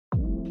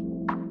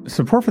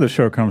Support for the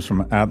show comes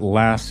from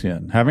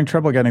Atlassian. Having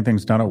trouble getting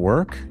things done at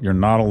work? You're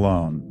not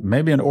alone.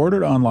 Maybe in order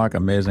to unlock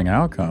amazing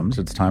outcomes,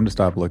 it's time to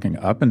stop looking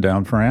up and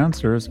down for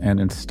answers and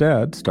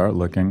instead start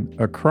looking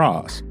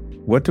across.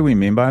 What do we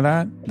mean by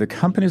that? The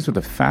companies with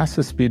the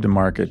fastest speed to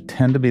market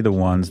tend to be the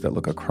ones that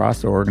look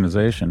across the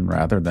organization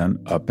rather than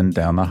up and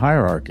down the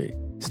hierarchy.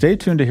 Stay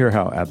tuned to hear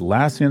how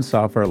Atlassian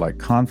software like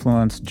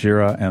Confluence,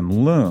 Jira,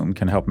 and Loom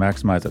can help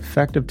maximize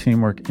effective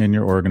teamwork in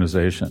your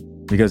organization.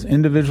 Because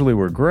individually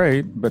we're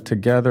great, but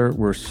together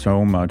we're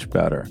so much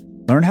better.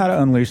 Learn how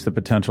to unleash the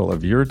potential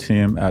of your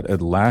team at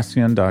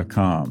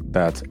Atlassian.com.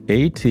 That's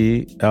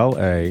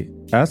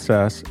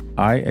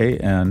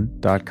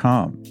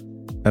Atlassian.com.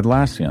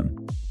 Atlassian.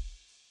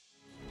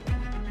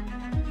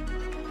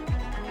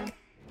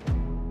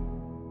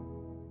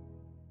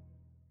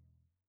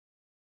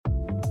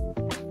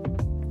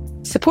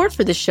 Support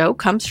for the show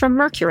comes from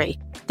Mercury.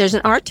 There's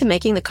an art to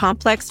making the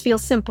complex feel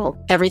simple.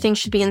 Everything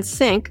should be in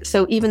sync,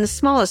 so even the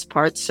smallest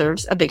part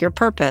serves a bigger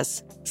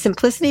purpose.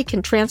 Simplicity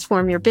can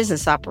transform your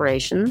business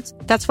operations.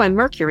 That's why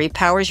Mercury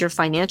powers your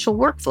financial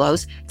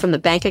workflows from the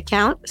bank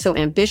account, so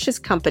ambitious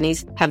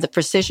companies have the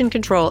precision,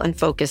 control, and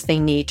focus they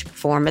need to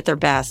perform at their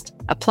best.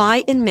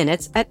 Apply in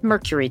minutes at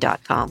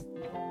Mercury.com.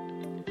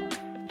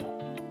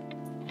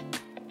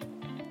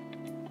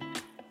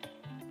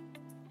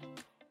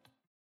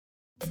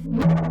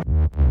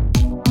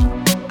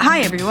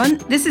 Hi, everyone.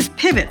 This is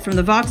Pivot from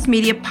the Vox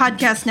Media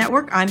Podcast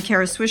Network. I'm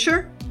Kara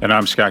Swisher. And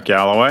I'm Scott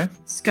Galloway.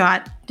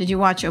 Scott, did you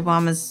watch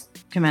Obama's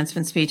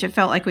commencement speech? It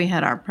felt like we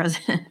had our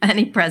president,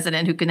 any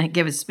president who can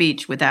give a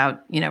speech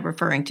without,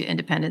 referring to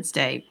Independence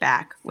Day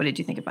back. What did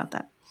you think about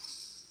that?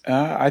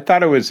 I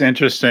thought it was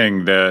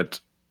interesting that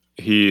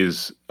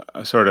he's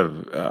sort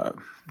of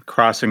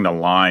crossing the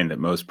line that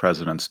most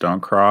presidents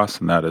don't cross,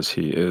 and that is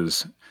he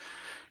is,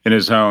 in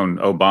his own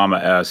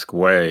Obama-esque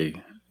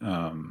way,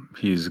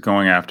 he's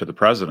going after the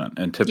president.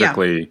 And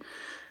typically,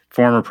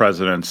 former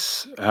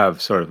presidents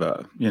have sort of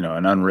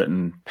an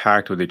unwritten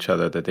pact with each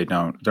other that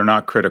they're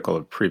not critical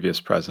of previous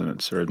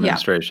presidents or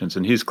administrations.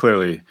 And he's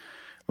clearly,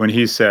 when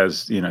he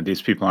says,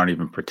 these people aren't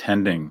even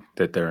pretending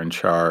that they're in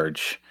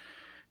charge,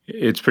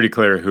 it's pretty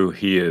clear who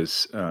he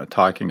is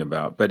talking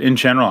about. But in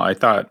general, I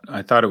thought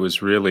I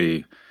was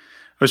really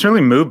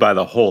moved by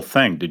the whole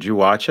thing. Did you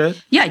watch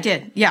it? Yeah, I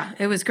did. Yeah,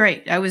 it was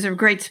great. It was a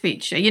great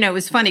speech. It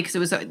was funny because it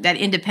was that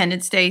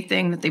Independence Day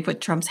thing that they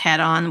put Trump's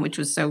hat on, which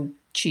was so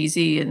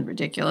cheesy and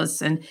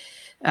ridiculous. And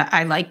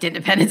I liked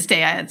Independence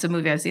Day. It's a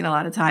movie I've seen a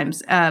lot of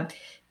times.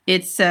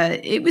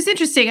 It was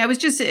interesting.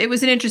 It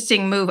was an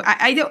interesting move.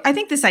 I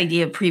think this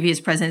idea of previous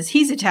presidents,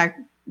 he's attacked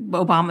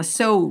Obama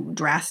so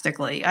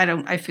drastically.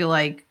 I feel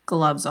like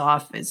gloves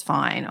off is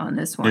fine on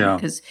this one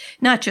because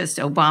not just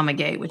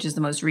Obamagate, which is the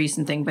most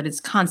recent thing, but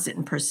it's constant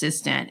and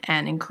persistent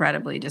and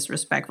incredibly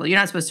disrespectful. You're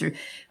not supposed to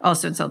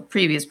also insult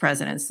previous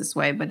presidents this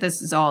way, but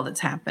this is all that's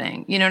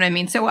happening. You know what I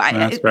mean? So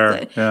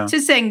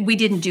just saying we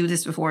didn't do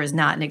this before is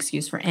not an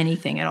excuse for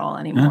anything at all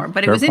anymore.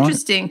 But it was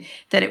interesting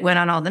that it went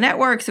on all the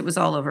networks. It was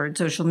all over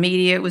social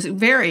media. It was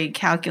very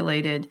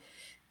calculated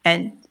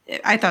and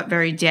I thought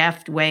very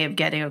daft way of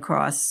getting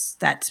across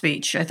that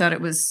speech. I thought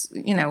it was,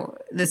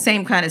 the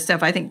same kind of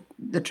stuff. I think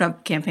the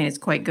Trump campaign is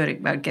quite good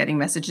about getting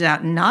messages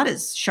out and not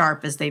as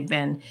sharp as they've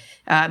been.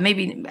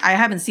 Maybe I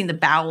haven't seen the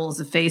bowels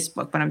of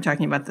Facebook, but I'm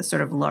talking about the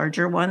sort of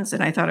larger ones.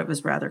 And I thought it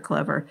was rather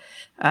clever.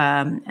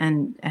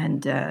 And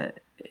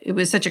it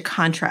was such a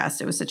contrast.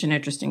 It was such an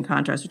interesting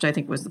contrast, which I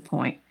think was the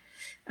point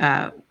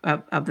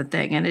of the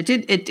thing. And it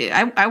did.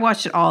 I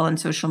watched it all on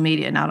social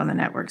media, not on the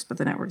networks, but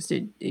the networks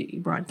did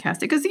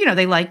broadcast it because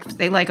they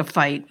like a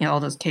fight. All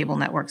those cable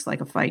networks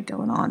like a fight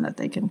going on that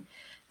they can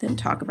then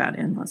talk about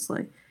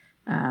endlessly.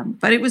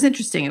 But it was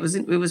interesting. It was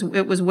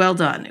well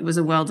done. It was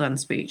a well done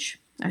speech,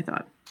 I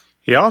thought.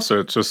 He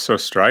also, it's just so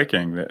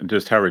striking that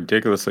just how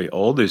ridiculously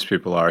old these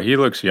people are. He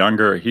looks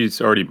younger.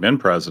 He's already been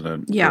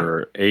president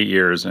for 8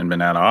 years and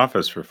been out of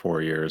office for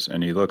 4 years,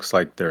 and he looks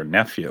like their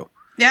nephew.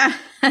 Yeah.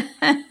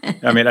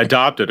 I mean,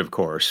 adopted, of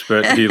course,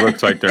 but he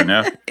looks like their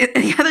nephew.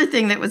 The other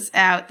thing that was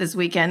out this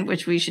weekend,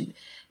 which we should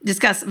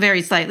discuss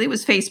very slightly,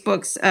 was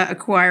Facebook's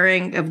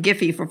acquiring of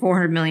Giphy for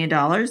 $400 million.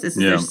 This is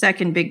their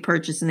second big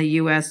purchase in the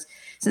U.S.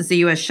 since the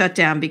U.S. shut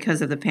down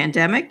because of the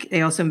pandemic.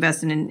 They also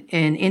invested in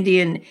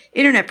Indian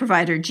internet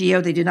provider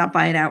Jio. They did not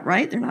buy it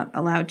outright. They're not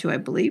allowed to, I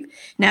believe.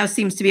 Now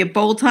seems to be a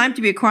bold time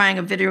to be acquiring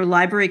a video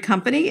library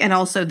company, and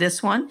also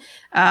this one.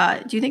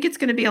 Do you think it's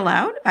going to be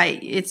allowed?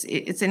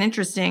 It's an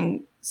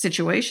interesting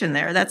situation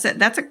there. That's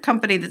a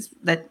company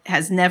that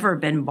has never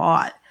been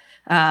bought.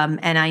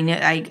 And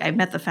I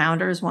met the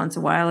founders once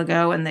a while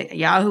ago, and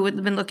Yahoo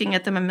had been looking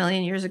at them a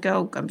million years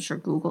ago. I'm sure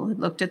Google had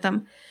looked at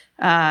them.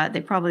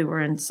 They probably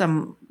were in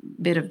some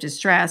bit of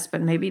distress,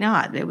 but maybe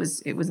not. It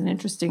was an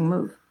interesting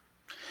move.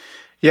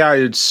 Yeah,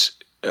 it's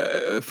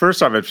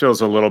first off, it feels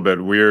a little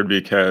bit weird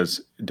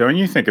because don't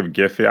you think of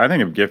Giphy? I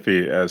think of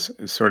Giphy as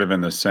sort of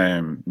in the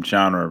same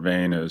genre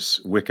vein as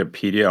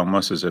Wikipedia,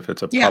 almost as if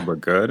it's a public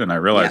good. And I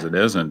realize it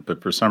isn't,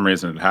 but for some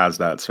reason it has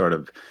that sort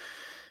of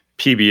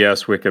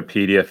PBS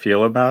Wikipedia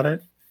feel about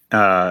it.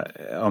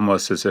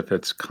 almost as if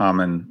it's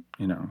common,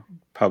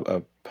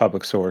 a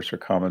public source or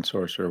common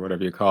source or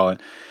whatever you call it.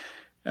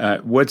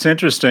 What's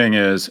interesting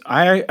is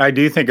I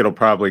do think it'll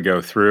probably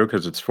go through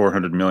because it's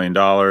 $400 million.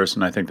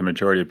 And I think the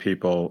majority of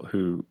people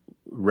who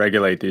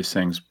regulate these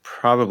things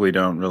probably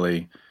don't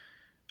really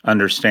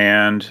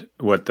understand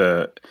what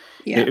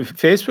if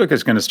Facebook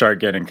is going to start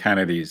getting kind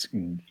of these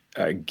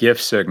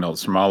gift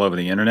signals from all over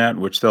the internet,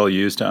 which they'll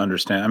use to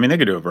understand. I mean, they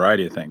could do a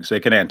variety of things. They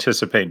can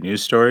anticipate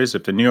news stories.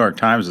 If the New York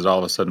Times is all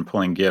of a sudden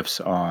pulling gifts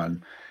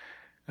on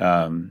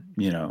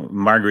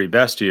Marguerite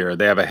Vestager,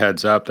 they have a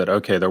heads up that,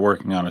 okay, they're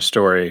working on a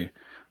story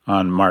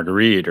on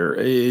Marguerite, or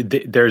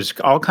there's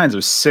all kinds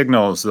of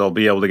signals they'll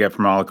be able to get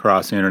from all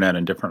across the internet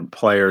and different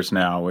players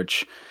now,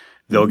 which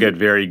they'll get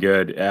very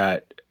good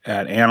at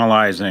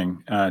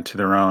analyzing to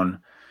their own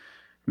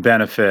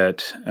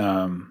benefit.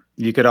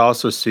 You could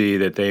also see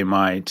that they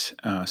might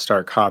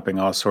start copying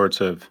all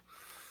sorts of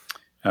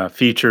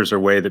features or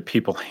way that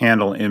people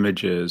handle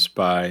images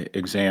by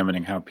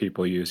examining how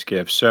people use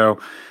GIFs. So,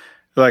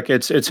 like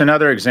it's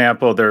another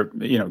example. They're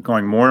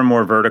going more and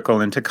more vertical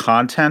into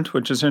content,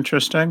 which is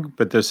interesting.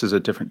 But this is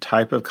a different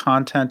type of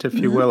content, if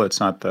you will.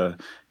 It's not the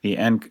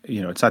end.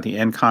 It's not the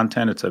end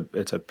content.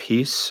 It's a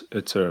piece.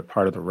 It's a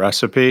part of the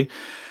recipe.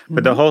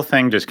 But the whole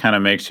thing just kind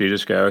of makes you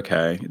just go,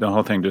 okay. The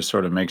whole thing just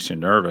sort of makes you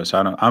nervous.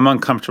 I'm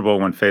uncomfortable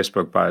when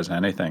Facebook buys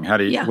anything. What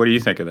do you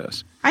think of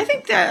this? I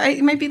think that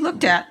it might be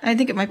looked at. I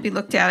think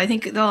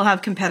they'll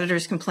have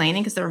competitors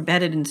complaining because they're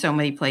embedded in so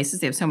many places.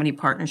 They have so many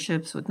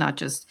partnerships with not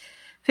just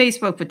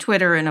Facebook, but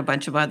Twitter and a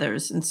bunch of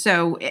others. And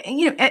so,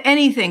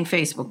 anything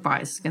Facebook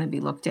buys is going to be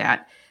looked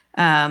at.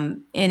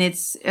 And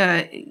it's,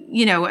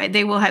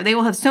 they will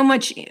have so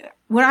much.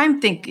 What I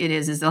think it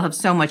is they'll have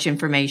so much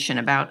information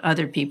about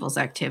other people's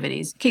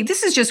activities. Okay,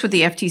 this is just what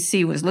the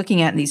FTC was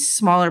looking at in these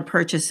smaller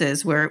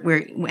purchases where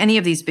any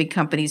of these big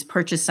companies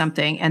purchase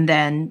something and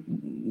then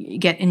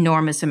get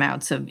enormous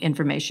amounts of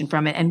information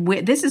from it. And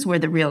this is where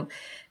they're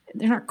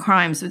not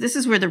crimes, but this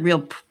is where the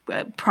real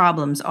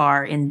problems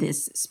are in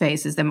this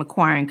space, is them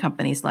acquiring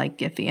companies like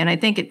Giphy. And I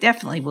think it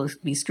definitely will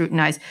be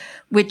scrutinized,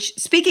 which,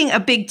 speaking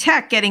of big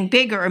tech getting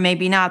bigger or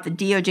maybe not, the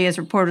DOJ is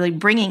reportedly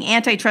bringing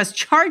antitrust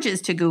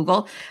charges to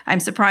Google. I'm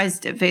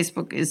surprised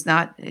Facebook is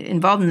not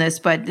involved in this,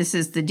 but this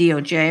is the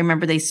DOJ.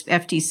 Remember,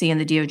 FTC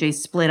and the DOJ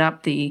split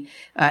up the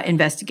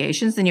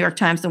investigations. The New York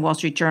Times and the Wall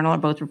Street Journal are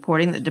both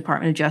reporting that the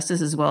Department of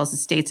Justice, as well as the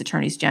state's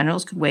attorneys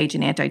generals, could wage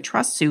an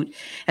antitrust suit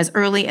as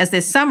early as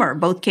this summer.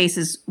 Both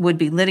cases would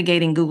be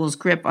litigating Google's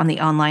grip on the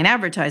online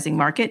advertising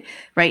market.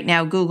 Right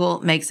now,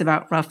 Google makes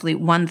about roughly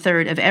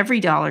 1/3 of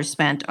every dollar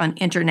spent on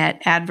internet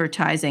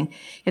advertising.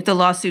 If the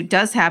lawsuit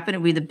does happen, it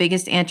will be the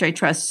biggest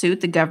antitrust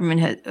suit the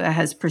government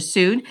has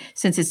pursued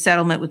since its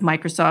settlement with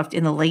Microsoft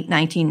in the late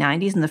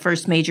 1990s, and the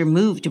first major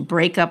move to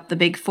break up the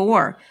Big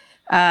Four.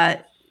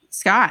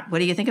 Scott, what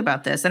do you think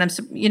about this? And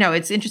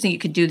it's interesting you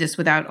could do this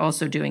without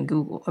also doing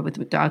Google,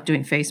 without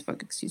doing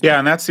Facebook, excuse me. Yeah,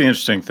 and that's the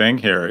interesting thing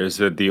here is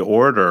that the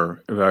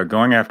order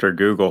going after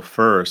Google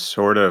first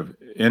sort of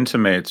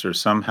intimates or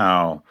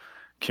somehow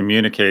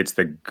communicates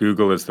that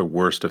Google is the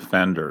worst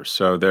offender.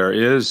 So there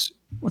is...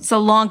 What's the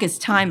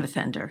longest time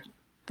offender?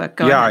 But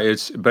go ahead.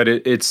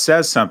 It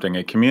says something.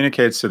 It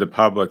communicates to the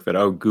public that,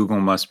 Google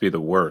must be the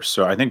worst.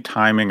 So I think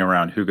timing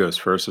around who goes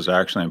first is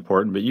actually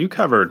important. But you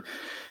covered...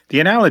 The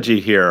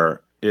analogy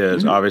here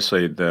is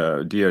obviously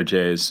the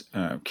DOJ's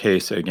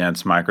case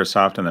against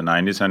Microsoft in the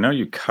 90s. I know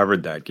you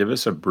covered that. Give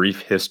us a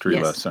brief history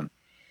lesson.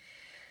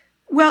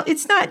 Well,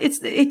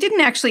 it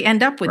didn't actually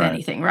end up with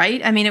anything, right?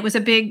 I mean, it was a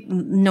big,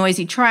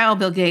 noisy trial.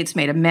 Bill Gates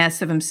made a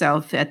mess of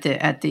himself at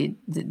the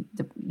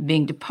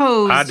being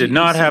deposed. I did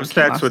not have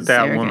sex with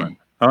that woman.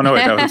 Oh, no,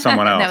 wait, that was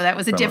someone else. No, that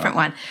was a different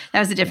one.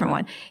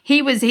 One.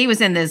 He was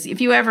in this.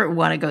 If you ever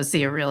want to go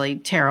see a really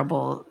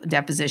terrible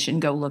deposition,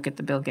 go look at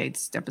the Bill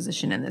Gates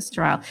deposition in this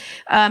trial.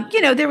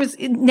 There was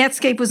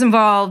Netscape was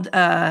involved.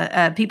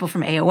 People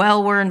from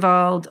AOL were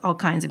involved. All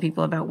kinds of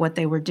people about what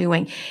they were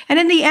doing. And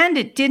in the end,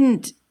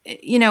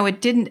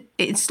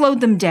 it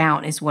slowed them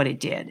down is what it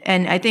did.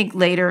 And I think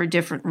later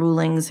different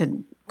rulings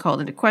had called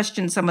into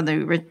question some of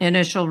the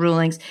initial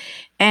rulings.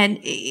 And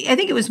I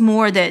think it was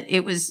more that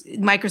it was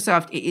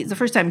Microsoft. It's the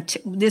first time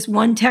this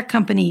one tech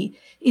company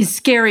is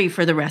scary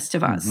for the rest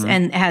of us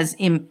and has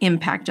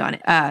impact on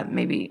it.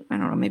 Maybe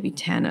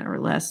 10 or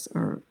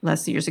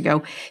less years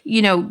ago,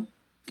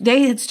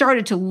 they had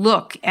started to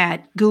look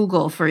at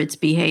Google for its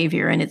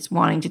behavior and its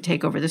wanting to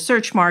take over the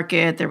search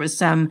market. There was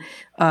some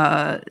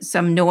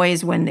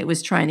noise when it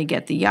was trying to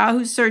get the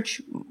Yahoo search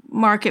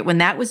market, when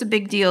that was a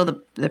big deal,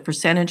 the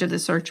percentage of the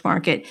search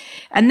market.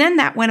 And then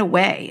that went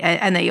away.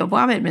 And the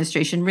Obama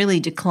administration really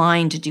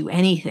declined to do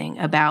anything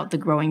about the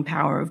growing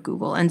power of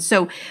Google. And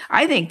so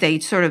I think they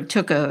sort of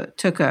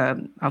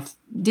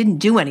didn't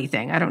do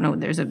anything. I don't know,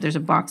 there's a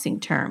boxing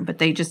term, but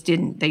they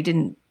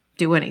didn't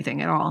do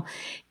anything at all.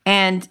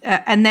 And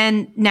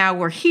then now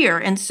we're here.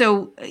 And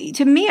so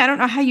to me, I don't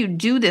know how you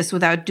do this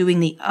without doing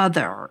the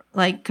other,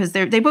 because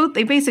they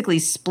basically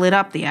split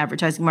up the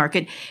advertising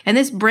market. And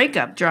this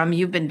breakup drum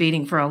you've been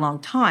beating for a long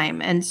time.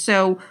 And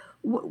so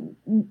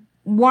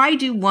why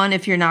do one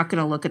if you're not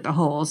going to look at the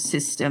whole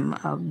system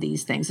of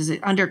these things? Does it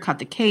undercut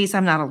the case?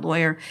 I'm not a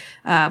lawyer,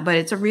 but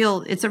it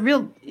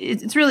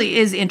really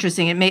is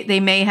interesting. They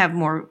may have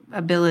more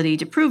ability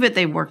to prove it.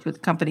 They've worked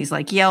with companies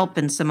like Yelp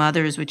and some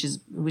others,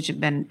 which have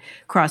been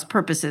cross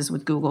purposes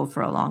with Google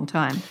for a long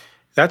time.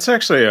 That's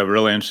actually a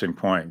really interesting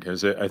point,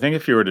 because I think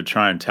if you were to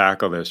try and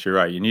tackle this, you're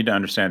right. You need to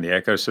understand the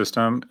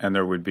ecosystem, and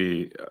it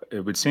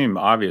would seem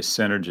obvious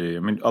synergy. I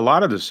mean, a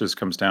lot of this just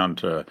comes down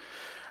to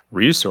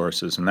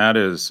resources, and that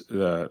is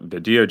the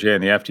DOJ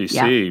and the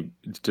FTC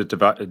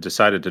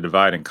decided to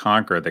divide and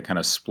conquer. They kind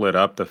of split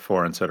up the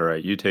four and said, all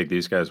right, you take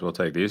these guys, we'll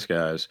take these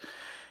guys,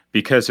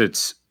 because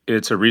it's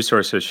a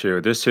resource issue.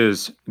 This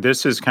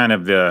is kind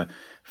of the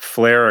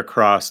flare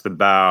across the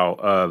bow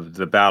of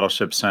the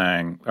battleship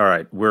saying, all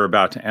right, we're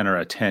about to enter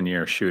a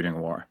 10-year shooting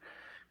war.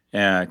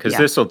 And because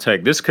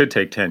this could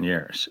take 10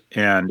 years.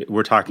 And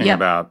we're talking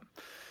about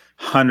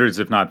hundreds,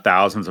 if not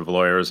thousands of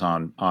lawyers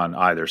on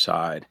either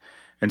side.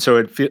 And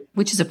so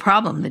which is a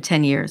problem, the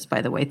 10 years,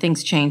 by the way.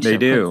 Things change so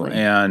quickly. They do.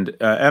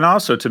 And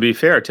also, to be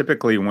fair,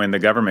 typically when the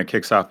government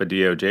kicks off a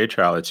DOJ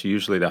trial, it's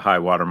usually the high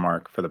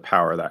watermark for the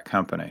power of that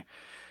company.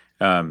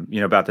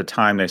 About the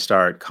time they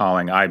start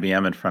calling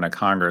IBM in front of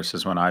Congress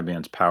is when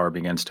IBM's power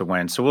begins to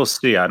wane. So we'll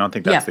see. I don't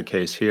think that's the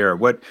case here.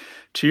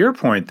 To your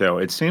point, though,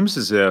 it seems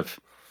as if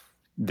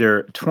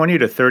 20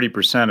 to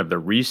 30% of the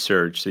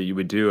research that you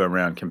would do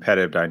around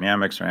competitive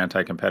dynamics or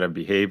anti-competitive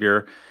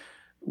behavior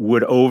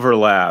would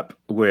overlap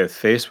with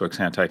Facebook's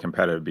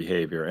anti-competitive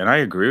behavior. And I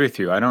agree with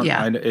you.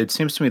 It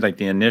seems to me like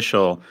the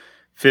initial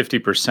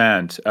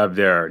 50% of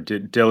their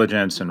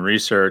diligence and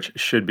research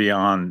should be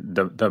on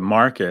the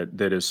market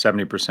that is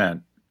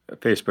 70%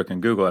 Facebook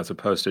and Google, as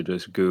opposed to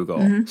just Google.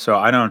 Mm-hmm. So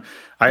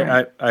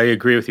I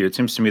agree with you. It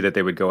seems to me that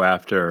they would go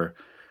after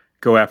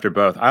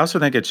both. I also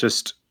think it's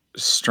just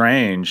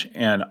strange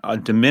and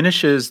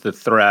diminishes the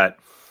threat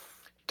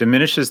that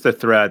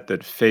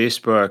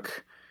Facebook,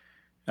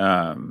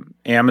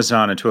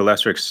 Amazon, and to a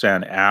lesser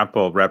extent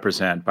Apple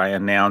represent by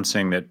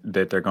announcing that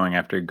they're going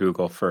after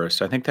Google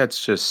first. I think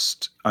that's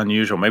just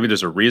unusual. Maybe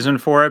there's a reason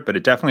for it, but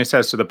it definitely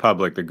says to the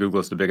public that Google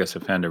is the biggest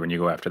offender when you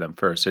go after them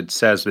first. It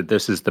says that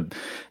this is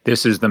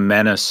the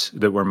menace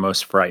that we're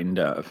most frightened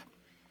of.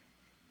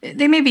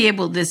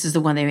 This is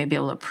the one they may be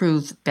able to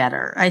prove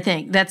better. I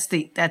think that's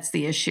the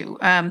issue.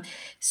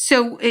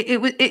 So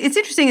it's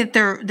interesting that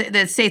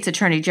the state's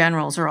attorney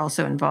generals are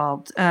also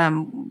involved.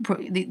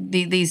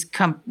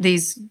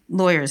 These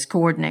lawyers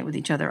coordinate with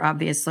each other,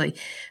 obviously,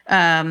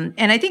 and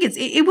I think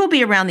it will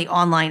be around the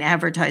online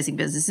advertising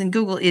business. And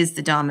Google is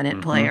the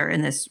dominant player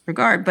in this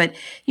regard. But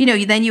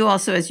then you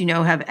also, as you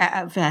know,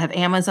 have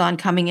Amazon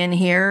coming in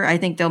here. I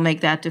think they'll make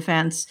that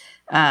defense.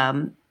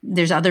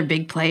 There's other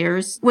big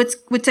players. What's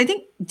I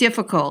think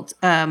difficult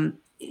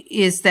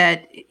is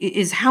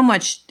how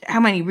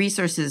many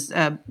resources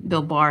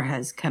Bill Barr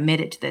has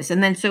committed to this,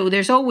 and then so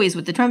there's always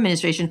with the Trump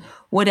administration,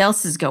 what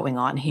else is going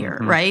on here,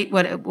 right?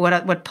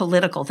 What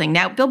political thing?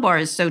 Now Bill Barr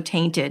is so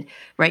tainted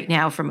right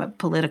now from a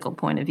political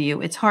point of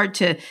view. It's hard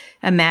to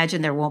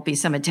imagine there won't be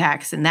some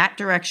attacks in that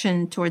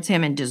direction towards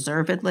him, and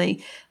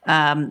deservedly.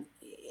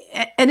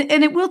 And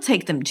it will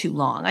take them too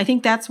long. I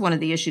think that's one of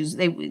the issues.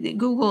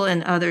 Google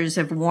and others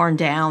have worn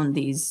down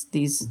these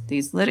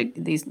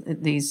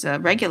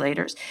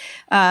regulators,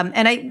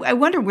 and I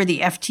wonder where the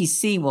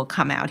FTC will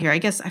come out here. I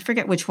guess I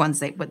forget which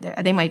ones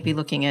they might be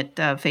looking at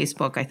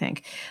Facebook, I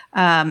think,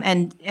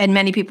 and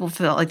many people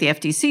feel like the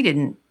FTC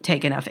didn't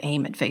take enough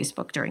aim at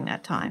Facebook during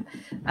that time.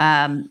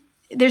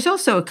 There's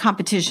also a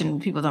competition,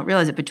 people don't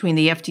realize it, between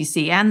the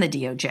FTC and the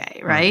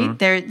DOJ, right?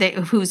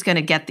 Who's going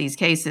to get these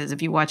cases?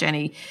 If you watch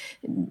any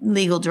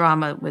legal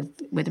drama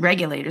with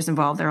regulators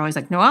involved, they're always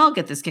like, no, I'll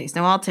get this case.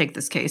 No, I'll take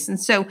this case.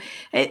 And so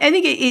I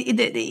think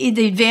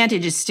the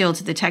advantage is still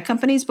to the tech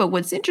companies. But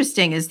what's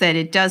interesting is that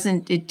it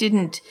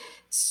didn't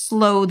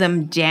slow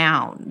them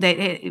down.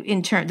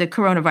 The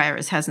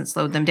coronavirus hasn't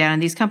slowed them down.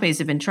 And these companies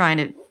have been trying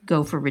to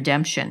go for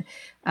redemption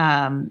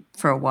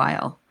for a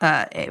while,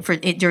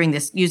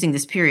 using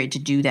this period to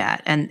do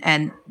that,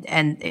 and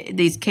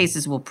these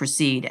cases will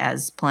proceed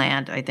as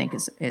planned. I think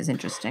is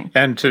interesting,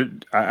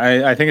 and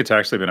I think it's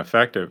actually been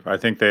effective. I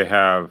think they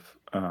have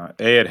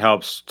it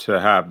helps to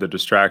have the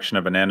distraction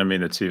of an enemy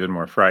that's even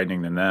more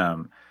frightening than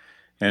them,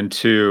 and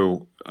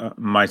two,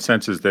 my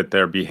sense is that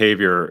their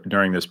behavior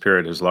during this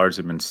period has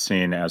largely been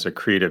seen as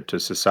accretive to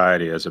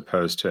society, as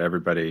opposed to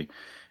everybody,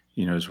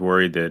 is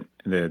worried that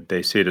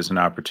they see it as an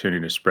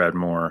opportunity to spread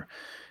more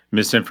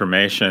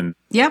misinformation.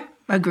 Yep,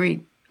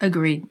 agreed.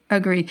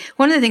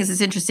 One of the things that's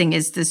interesting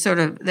is the sort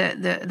of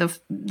that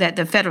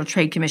the Federal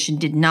Trade Commission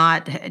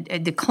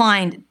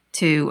declined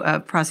to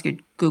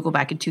prosecute Google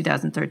back in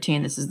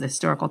 2013. This is the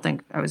historical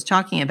thing I was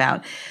talking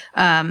about,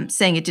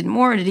 saying it didn't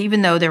warrant it,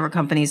 even though there were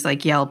companies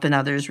like Yelp and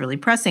others really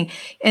pressing.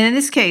 And in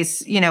this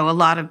case, a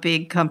lot of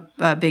big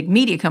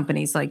media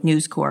companies like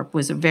News Corp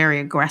was very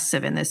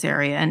aggressive in this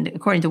area. And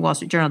according to Wall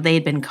Street Journal, they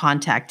had been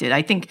contacted.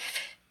 I think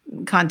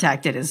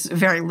contacted is a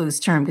very loose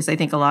term because I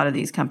think a lot of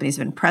these companies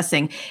have been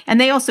pressing. And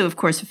they also, of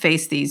course,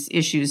 face these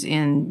issues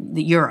in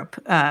Europe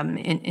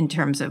in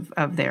terms of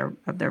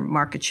their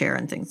market share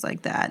and things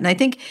like that. And I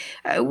think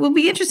it will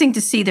be interesting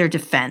to see their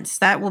defense.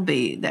 That will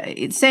be,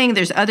 it's saying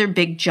there's other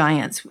big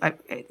giants.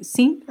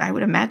 I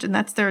would imagine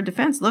that's their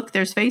defense. Look,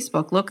 there's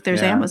Facebook. Look,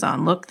 there's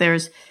Amazon. Look,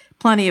 there's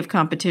plenty of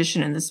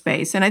competition in the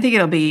space. And I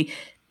think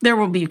there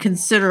will be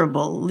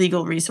considerable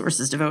legal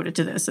resources devoted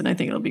to this. And I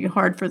think it'll be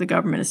hard for the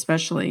government,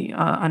 especially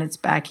on its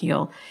back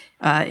heel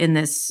in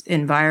this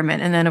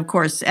environment. And then, of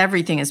course,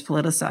 everything is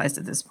politicized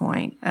at this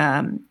point.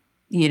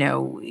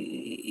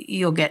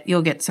 You'll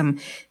get some.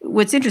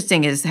 What's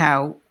interesting is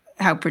how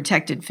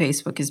protected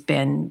Facebook has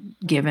been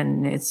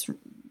given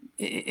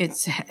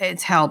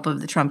its help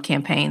of the Trump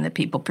campaign, that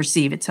people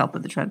perceive its help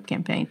of the Trump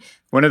campaign.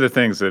 One of the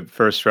things that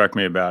first struck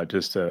me about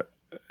just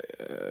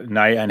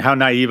and how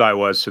naive I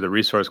was to the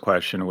resource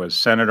question was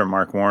Senator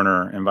Mark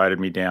Warner invited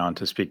me down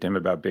to speak to him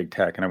about big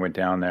tech, and I went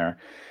down there.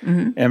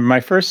 Mm-hmm. And my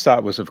first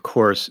thought was, of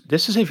course,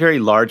 this is a very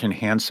large and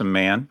handsome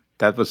man.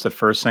 That was the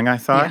first thing I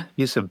thought. Yeah.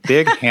 He's a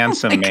big,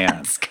 handsome man.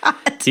 God,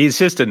 Scott. He's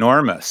just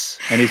enormous,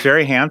 and he's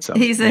very handsome.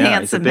 He's a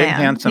handsome man. He's a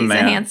handsome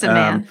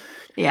man.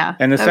 Yeah.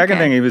 And the second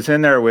thing, he was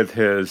in there with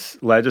his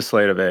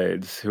legislative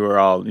aides, who are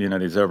all, these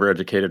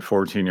overeducated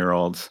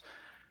 14-year-olds.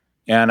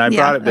 And I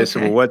brought it. They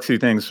said, "Well, what two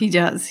things?" He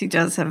does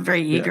have a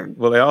very eager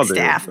well, they all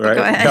staff. Do, right?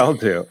 Go ahead. They all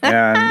do.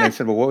 And they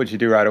said, "Well, what would you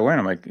do right away?" And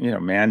I'm like,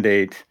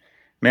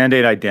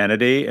 mandate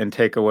identity and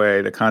take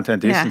away the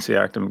Content Decency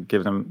Act and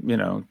give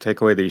them, take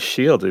away these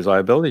shields, these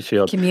liability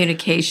shields.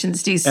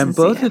 Communications Decency And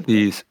both of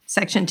these,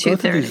 Section 230,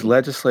 both of these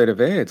legislative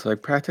aides,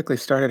 practically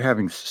started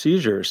having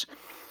seizures,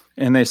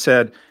 and they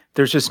said,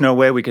 there's just no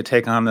way we could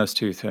take on those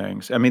two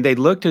things. I mean, they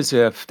looked as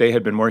if they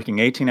had been working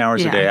 18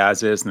 hours a day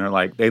as is,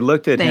 and they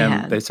looked at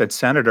him, they said,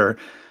 Senator,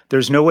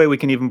 there's no way we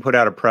can even put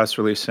out a press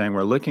release saying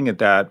we're looking at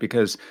that,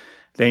 because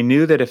they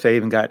knew that if they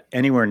even got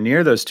anywhere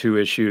near those two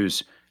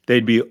issues,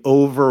 they'd be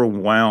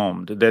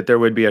overwhelmed, that there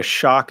would be a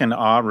shock and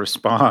awe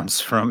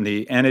response from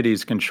the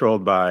entities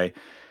controlled by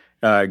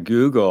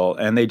Google,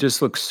 and they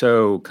just look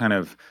so kind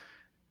of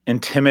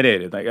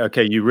intimidated. Like,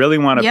 okay, you really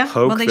want to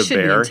poke the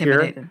bear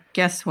here?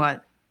 Guess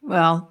what?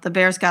 Well, the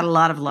bear's got a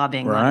lot of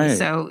lobbying money.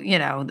 So,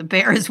 the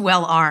bear is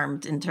well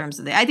armed in terms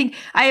of I think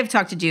I have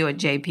talked to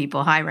DOJ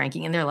people, high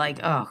ranking, and they're like,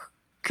 oh,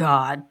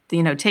 God,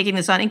 taking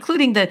this on,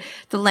 including the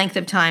length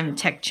of time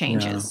tech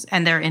changes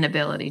and their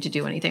inability to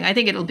do anything. I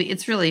think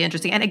it's really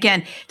interesting. And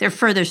again, they're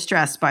further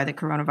stressed by the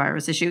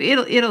coronavirus issue.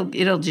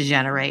 It'll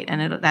degenerate,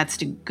 and that's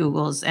to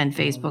Google's and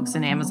Facebook's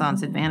and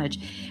Amazon's advantage.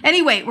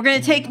 Anyway, we're going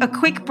to take a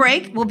quick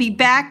break. We'll be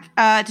back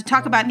to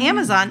talk about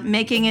Amazon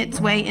making its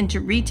way into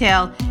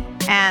retail,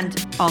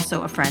 and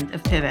also a friend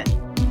of Pivot.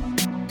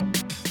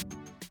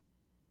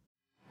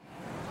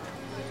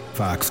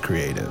 Fox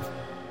Creative.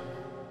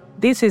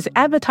 This is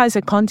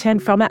advertiser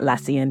content from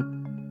Atlassian.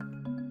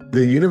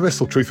 The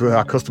universal truth with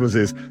our customers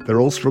is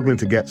they're all struggling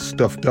to get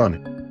stuff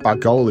done. Our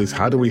goal is,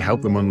 how do we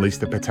help them unleash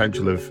the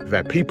potential of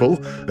their people,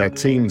 their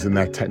teams, and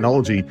their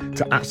technology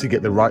to actually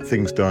get the right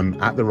things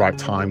done at the right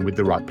time with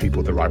the right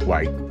people the right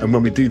way. And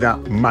when we do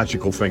that,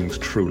 magical things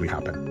truly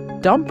happen.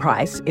 Dom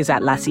Price is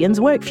Atlassian's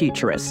work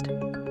futurist.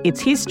 It's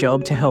his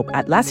job to help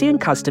Atlassian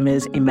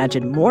customers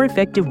imagine more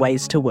effective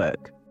ways to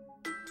work.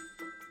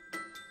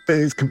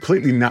 It's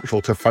completely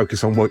natural to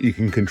focus on what you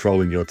can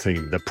control in your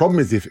team. The problem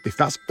is if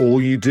that's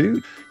all you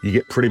do, you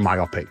get pretty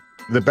myopic.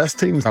 The best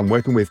teams I'm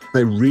working with,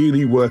 they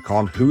really work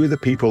on who are the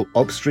people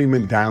upstream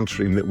and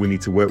downstream that we need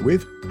to work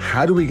with.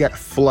 How do we get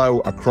flow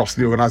across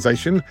the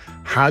organization?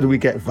 How do we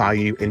get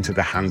value into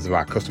the hands of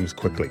our customers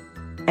quickly?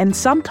 And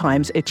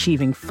sometimes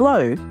achieving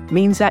flow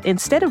means that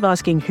instead of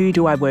asking who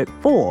do I work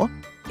for,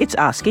 it's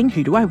asking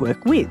who do I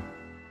work with.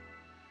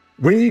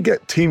 When you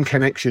get team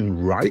connection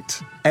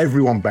right,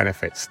 everyone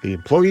benefits. The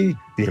employee,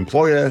 the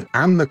employer,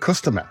 and the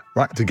customer,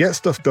 right? To get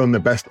stuff done, the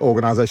best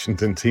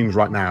organizations and teams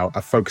right now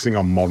are focusing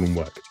on modern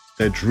work.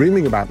 They're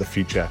dreaming about the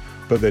future,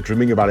 but they're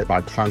dreaming about it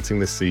by planting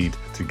the seed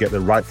to get the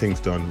right things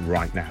done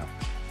right now.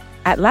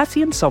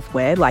 Atlassian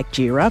software like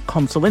Jira,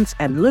 Confluence,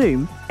 and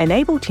Loom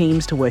enable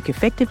teams to work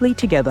effectively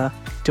together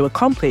to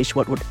accomplish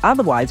what would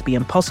otherwise be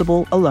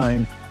impossible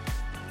alone.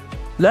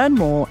 Learn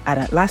more at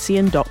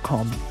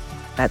Atlassian.com.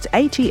 That's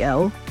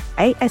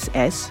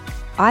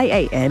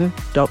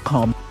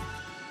ATLASSIAN.com.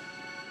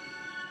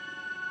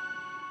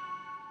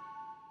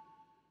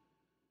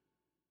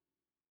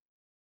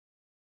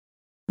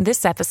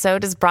 This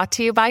episode is brought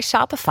to you by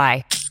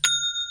Shopify.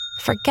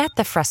 Forget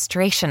the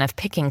frustration of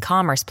picking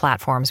commerce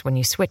platforms when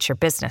you switch your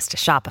business to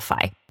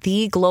Shopify,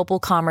 the global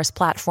commerce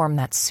platform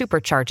that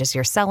supercharges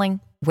your selling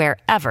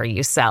wherever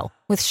you sell.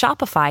 With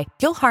Shopify,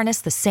 you'll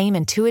harness the same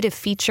intuitive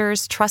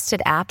features,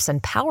 trusted apps,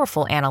 and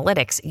powerful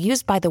analytics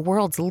used by the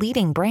world's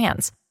leading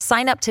brands.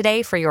 Sign up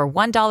today for your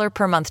 $1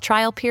 per month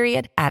trial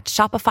period at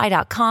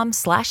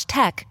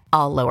shopify.com/tech,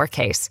 all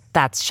lowercase.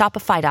 That's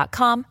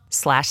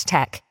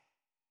shopify.com/tech.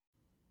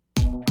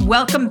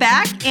 Welcome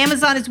back.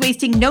 Amazon is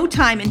wasting no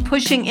time in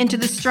pushing into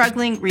the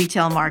struggling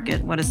retail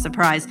market. What a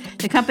surprise.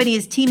 The company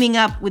is teaming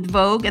up with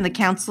Vogue and the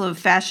Council of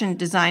Fashion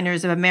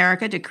Designers of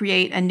America to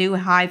create a new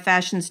high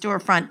fashion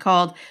storefront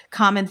called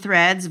Common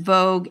Threads,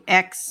 Vogue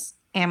X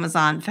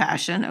Amazon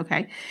Fashion.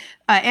 Okay.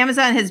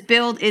 Amazon has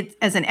billed it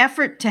as an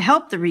effort to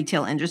help the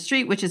retail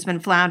industry, which has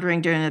been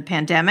floundering during the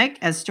pandemic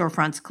as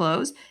storefronts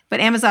close. But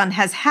Amazon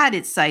has had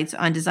its sights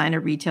on designer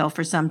retail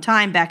for some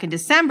time. Back in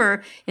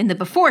December, in the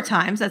before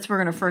times, that's what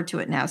we're going to refer to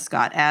it now,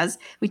 Scott, as.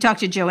 We talked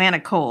to Joanna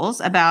Coles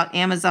about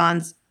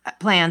Amazon's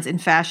plans in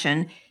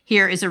fashion.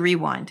 Here is a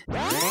rewind.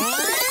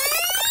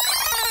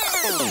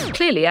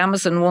 Clearly,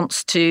 Amazon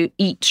wants to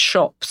eat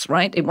shops,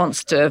 right? It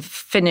wants to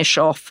finish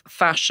off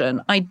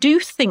fashion. I do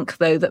think,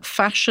 though, that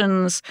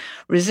fashion's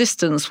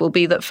resistance will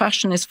be that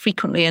fashion is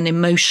frequently an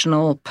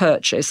emotional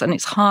purchase, and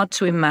it's hard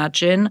to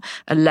imagine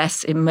a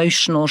less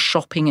emotional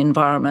shopping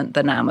environment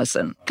than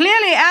Amazon.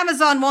 Clearly,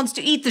 Amazon wants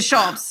to eat the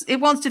shops. It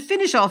wants to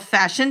finish off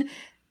fashion.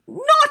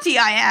 Naughty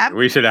I am.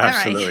 We should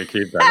absolutely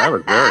keep that. That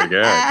was very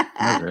good.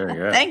 That was very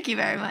good. Thank you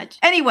very much.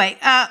 Anyway,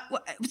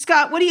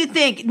 Scott, what do you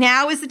think?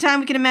 Now is the time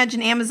we can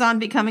imagine Amazon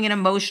becoming an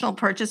emotional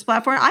purchase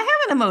platform? I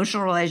have an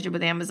emotional relationship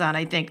with Amazon,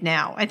 I think,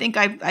 now. I think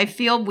I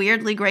feel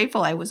weirdly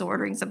grateful. I was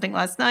ordering something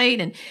last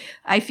night and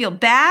I feel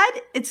bad.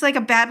 It's like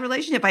a bad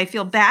relationship. I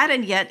feel bad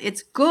and yet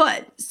it's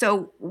good.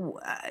 So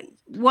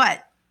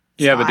what?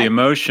 Yeah, but the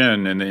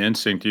emotion and the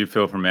instinct you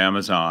feel from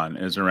Amazon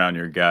is around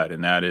your gut,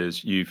 and that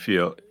is you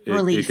feel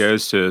it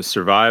goes to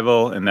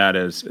survival, and that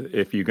is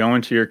if you go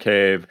into your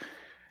cave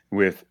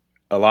with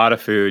a lot of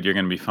food, you're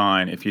going to be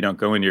fine. If you don't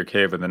go into your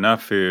cave with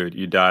enough food,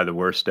 you die the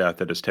worst death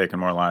that has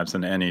taken more lives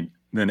than any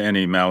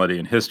malady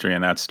in history,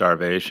 and that's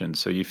starvation.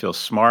 So you feel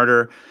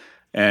smarter,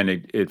 and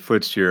it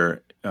foots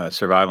your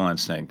survival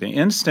instinct. The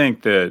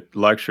instinct that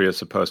luxury is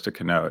supposed to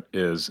connote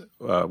is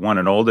one,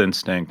 an old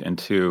instinct, and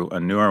two, a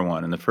newer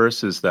one. And the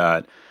first is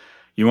that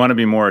you want to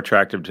be more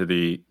attractive to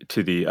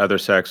the other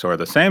sex or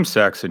the same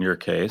sex in your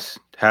case.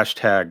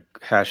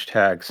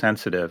 Hashtag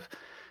sensitive.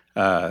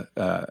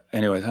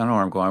 Anyways, I don't know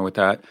where I'm going with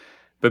that.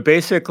 But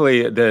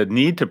basically, the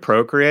need to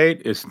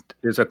procreate is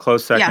a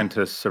close second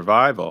to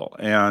survival.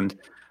 And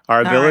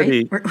our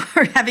ability. Right.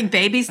 We're having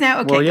babies now?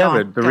 Okay, well,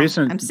 yeah, but the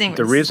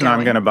reason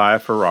I'm going to buy a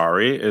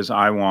Ferrari is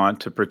I want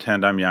to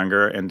pretend I'm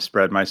younger and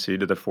spread my seed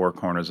to the four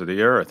corners of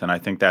the earth. And I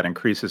think that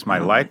increases my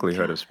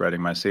likelihood of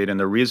spreading my seed. And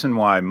the reason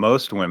why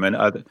most women...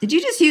 Did you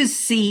just use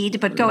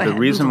seed? But go ahead. The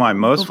reason why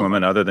most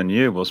women, other than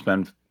you, will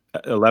spend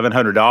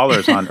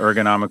 $1,100 on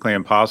ergonomically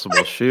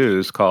impossible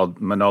shoes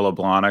called Manolo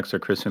Blahniks or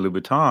Christian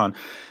Louboutin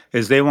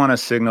is they want to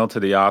signal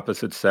to the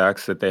opposite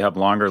sex that they have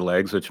longer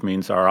legs, which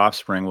means our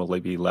offspring will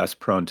be less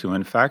prone to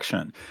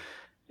infection.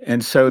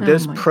 And so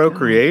this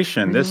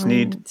procreation, this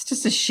need... It's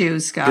just a shoe,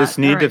 Scott. This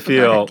need to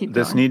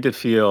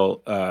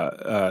feel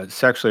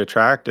sexually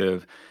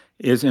attractive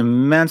is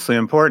immensely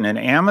important. And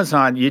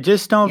Amazon, you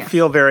just don't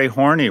feel very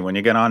horny when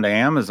you get onto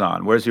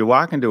Amazon. Whereas you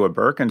walk into a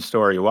Birkin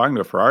store, you walk into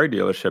a Ferrari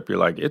dealership, you're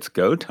like, it's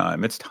go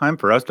time. It's time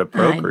for us to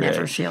procreate. I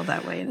never feel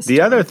that way. The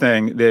other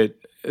thing that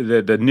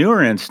the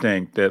newer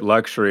instinct that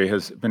luxury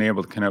has been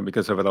able to connote,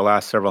 because over the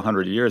last several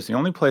hundred years, the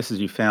only places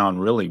you found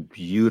really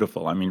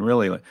beautiful, I mean,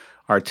 really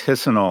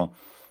artisanal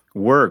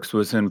works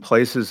was in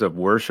places of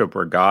worship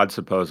where God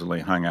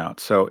supposedly hung out.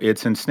 So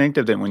it's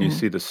instinctive that when you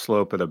see the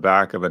slope of the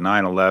back of a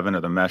 911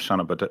 or the mesh on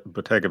a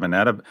Bottega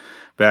Veneta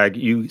bag,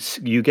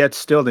 you get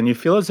stilled and you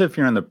feel as if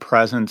you're in the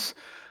presence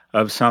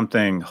of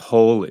something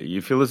holy.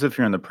 You feel as if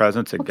you're in the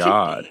presence of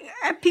God.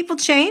 Have people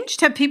changed?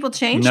 Have people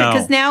changed? No.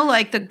 Because now,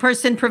 like, the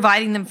person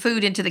providing them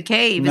food into the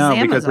cave is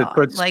Amazon. Because it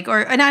puts,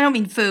 and I don't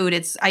mean food.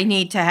 It's I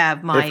need to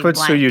have my. It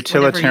puts to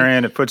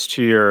utilitarian. It puts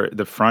to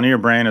the front of your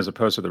brain as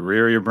opposed to the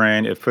rear of your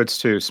brain. It puts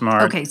to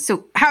smart. Okay,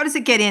 so how does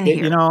it get in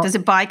here? Does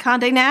it buy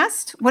Condé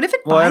Nast? What if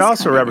it? Well, buys it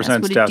also Condé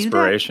represents Nast?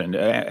 desperation.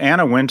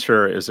 Anna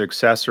Wintour is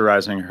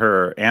accessorizing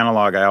her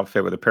analog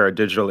outfit with a pair of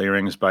digital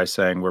earrings by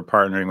saying we're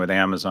partnering with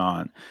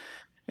Amazon.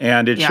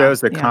 And it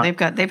shows that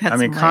they've had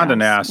Condé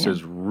Nast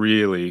is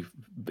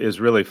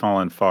really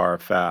fallen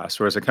fast.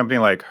 Whereas a company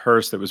like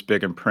Hearst that was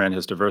big in print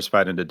has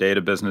diversified into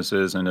data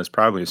businesses and is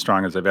probably as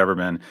strong as they've ever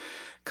been.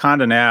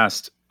 Condé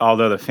Nast,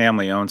 although the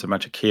family owns a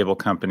bunch of cable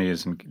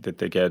companies and that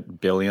they get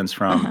billions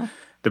from,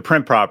 the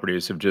print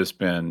properties have just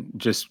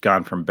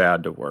gone from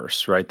bad to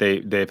worse, right?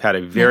 They've had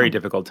a very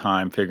difficult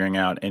time figuring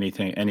out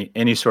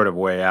any sort of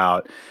way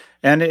out.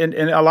 And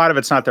a lot of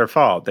it's not their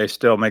fault. They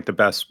still make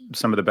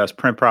some of the best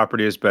print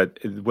properties, but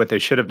what they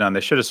should have done,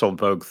 they should have sold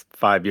Vogue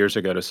 5 years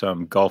ago to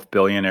some Gulf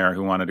billionaire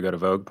who wanted to go to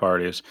Vogue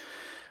parties.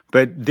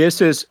 But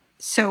this is...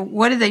 So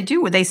what do they do?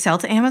 Would they sell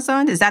to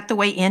Amazon? Is that the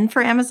way in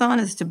for Amazon,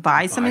 is to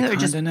buy something? Or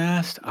just... Condé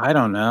Nast? I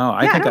don't know.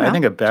 I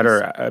think a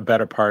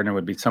better partner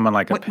would be someone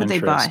like a Pinterest. What would they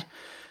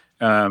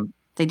buy?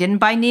 They didn't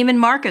buy Neiman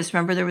Marcus.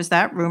 Remember, there was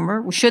that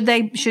rumor. What should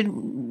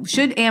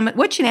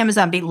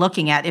Amazon be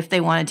looking at if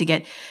they wanted to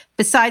get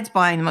besides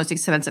buying the most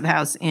expensive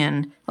house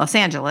in Los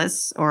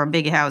Angeles or a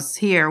big house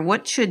here,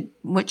 what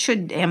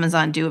should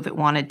Amazon do if it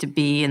wanted to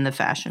be in the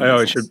fashion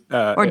business? It should,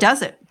 or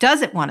does it?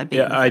 Does it want to be?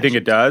 Yeah, I think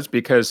it does,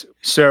 because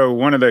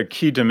one of the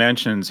key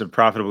dimensions of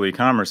profitable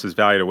e-commerce is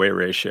value to weight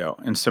ratio,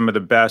 and some of the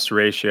best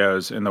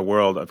ratios in the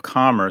world of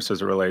commerce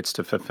as it relates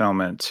to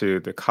fulfillment, to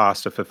the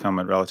cost of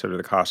fulfillment relative to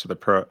the cost of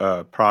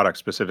the product,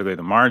 specifically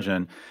the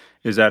margin,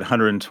 is that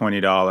 $120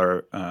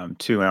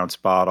 2-ounce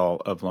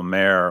bottle of La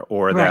Mer,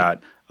 or that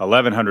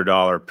 $1,100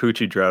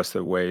 Pucci dress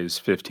that weighs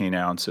 15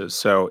 ounces.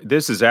 So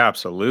this is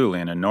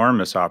absolutely an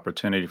enormous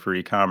opportunity for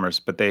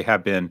e-commerce, but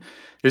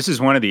this is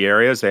one of the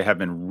areas they have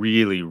been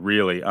really,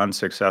 really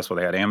unsuccessful.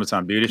 They had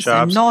Amazon beauty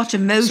shops. Not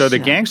emotional. So the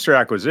gangster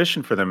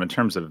acquisition for them in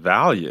terms of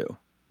value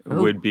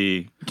would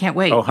be, can't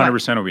wait.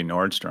 100% would be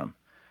Nordstrom.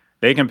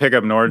 They can pick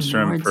up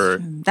Nordstrom for...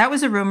 That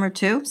was a rumor,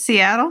 too.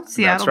 Seattle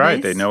That's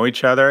right. based. They know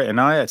each other. And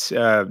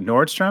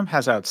Nordstrom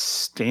has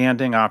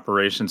outstanding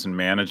operations and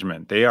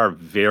management. They are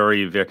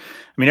very, very... I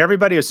mean,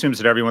 everybody assumes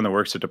that everyone that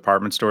works at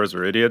department stores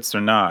are idiots.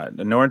 They're not.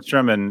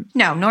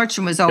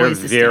 Nordstrom was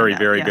always they're very,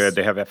 very good.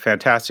 They have a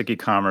fantastic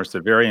e-commerce.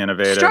 They're very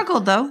innovative.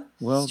 Struggled, though. Had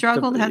some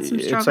struggles.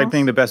 It's like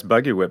being the best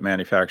buggy whip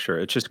manufacturer.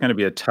 It's just going to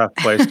be a tough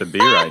place to be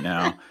right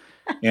now.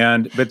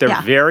 But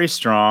they're very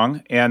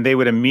strong, and they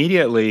would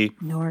immediately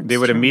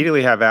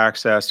have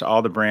access to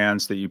all the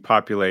brands that you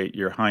populate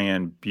your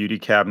high-end beauty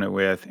cabinet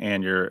with,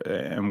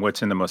 and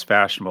what's in the most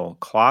fashionable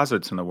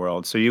closets in the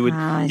world. So you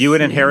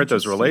would inherit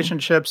those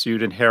relationships.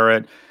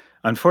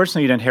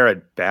 Unfortunately, you'd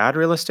inherit bad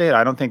real estate.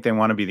 I don't think they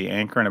want to be the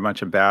anchor in a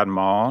bunch of bad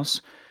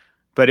malls.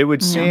 But it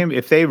would seem,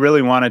 if they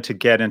really wanted to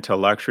get into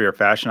luxury or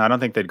fashion, I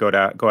don't think they'd go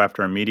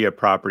after a media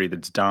property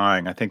that's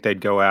dying. I think they'd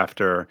go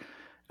after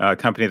a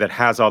company that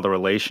has all the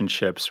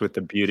relationships with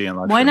the beauty and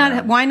luxury.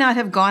 Why not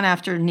have gone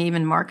after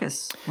Neiman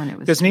Marcus when it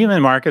was? Because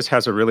Neiman Marcus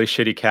has a really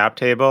shitty cap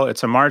table.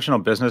 It's a marginal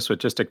business with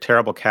just a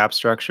terrible cap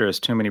structure,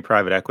 as too many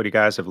private equity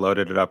guys have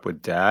loaded it up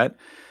with debt.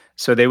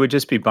 So they would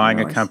just be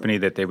buying a company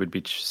that they would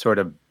be sort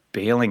of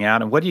bailing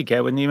out. And what do you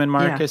get with Neiman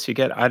Marcus? You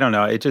get, I don't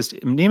know,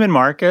 Neiman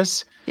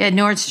Marcus. Yeah,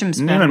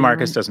 Nordstrom's better. Neiman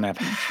Marcus doesn't have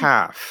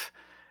half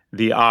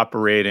the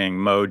operating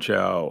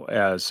mojo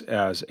as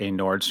a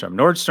Nordstrom.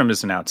 Nordstrom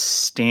is an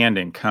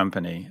outstanding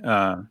company.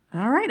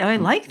 All right, I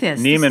like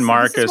this. Neiman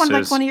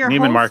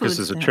Marcus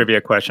is a trivia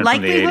question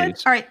from the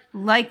 80s. All right,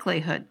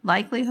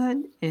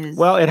 likelihood is...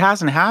 Well, it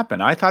hasn't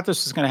happened. I thought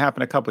this was going to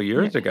happen a couple of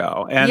years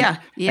ago. And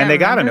they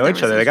got to know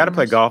each other. They got to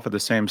play golf at the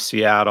same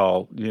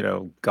Seattle,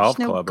 golf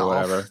club or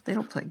whatever. They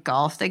don't play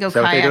golf. They go kayaking. Is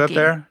that what they do up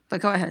there? But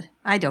go ahead.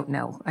 I don't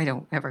know. I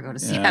don't ever go to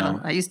Seattle.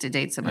 I used to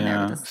date someone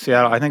there.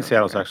 Seattle. I think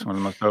Seattle's actually one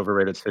of the most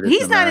overrated cities.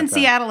 He's not in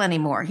Seattle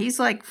anymore. He's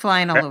like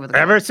flying all over the world.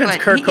 Ever since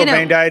Kurt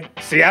Cobain died,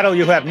 Seattle,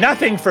 you have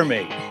nothing for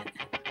me.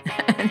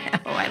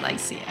 No, I like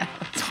Seattle.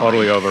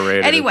 Totally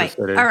overrated. Anyway,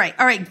 all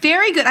right.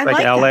 Very good. I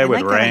like LA that. I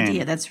with like rain. that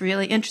idea. That's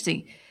really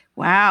interesting.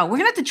 Wow. We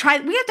have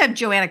to have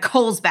Joanna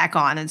Coles back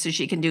on, and so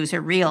she can do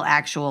her real,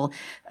 actual,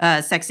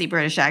 sexy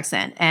British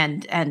accent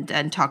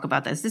and talk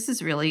about this. This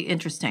is really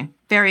interesting.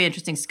 Very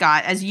interesting,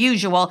 Scott, as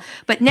usual.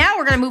 But now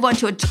we're going to move on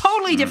to a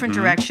totally different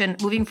direction.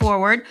 Moving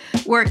forward,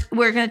 we're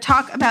going to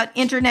talk about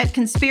internet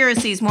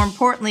conspiracies, more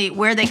importantly,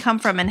 where they come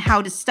from and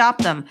how to stop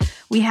them.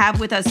 We have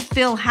with us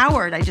Phil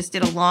Howard. I just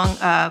did a long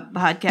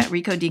podcast,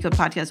 Recode Decode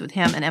podcast with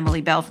him and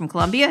Emily Bell from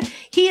Columbia.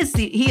 He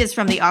is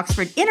from the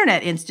Oxford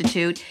Internet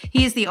Institute.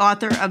 He is the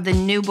author of the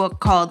new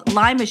book called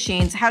Lie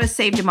Machines: How to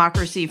Save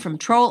Democracy from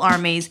Troll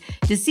Armies,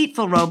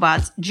 Deceitful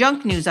Robots,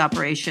 Junk News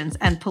Operations,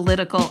 and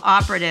Political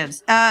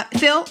Operatives.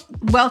 Phil,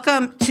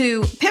 welcome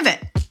to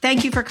Pivot.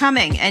 Thank you for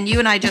coming. And you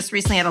and I just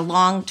recently had a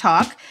long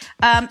talk.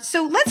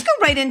 So let's go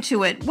right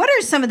into it. What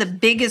are some of the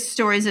biggest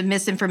stories of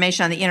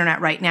misinformation on the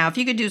internet right now? If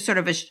you could do sort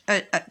of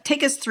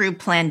take us through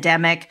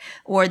plandemic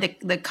or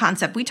the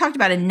concept. We talked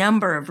about a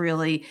number of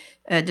really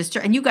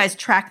and you guys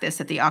track this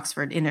at the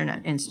Oxford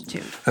Internet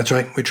Institute. That's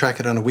right. We track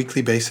it on a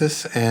weekly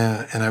basis.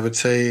 And I would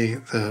say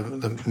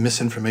the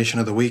misinformation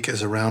of the week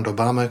is around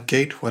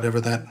Obamagate,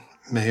 whatever that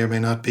may or may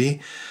not be.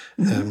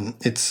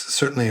 It's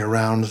certainly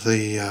around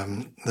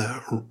the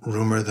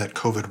rumor that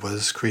COVID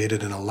was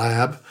created in a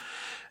lab,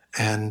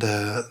 and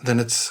then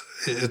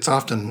it's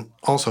often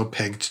also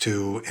pegged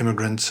to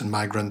immigrants and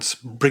migrants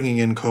bringing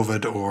in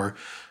COVID or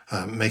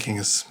making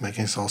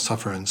us all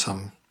suffer in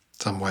some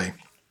way.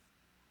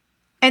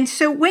 And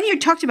so when you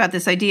talked about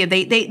this idea,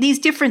 these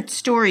different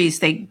stories,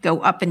 they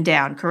go up and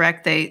down,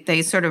 correct?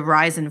 They sort of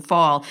rise and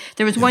fall.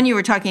 There was one you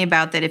were talking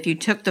about that if you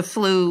took the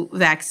flu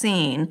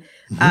vaccine,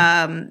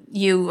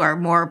 you are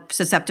more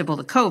susceptible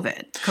to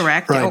COVID,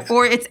 correct? Right.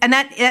 Or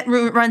that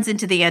runs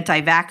into the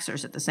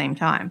anti-vaxxers at the same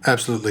time.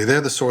 Absolutely.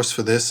 They're the source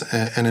for this.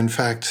 And in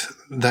fact,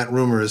 that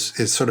rumor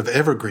is sort of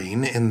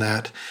evergreen in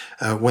that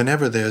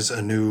whenever there's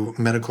a new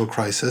medical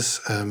crisis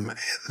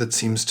that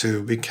seems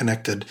to be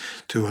connected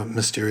to a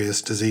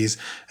mysterious disease,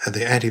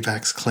 the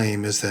anti-vax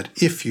claim is that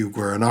if you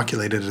were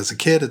inoculated as a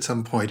kid at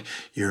some point,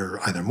 you're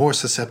either more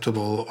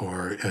susceptible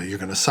or you're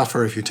going to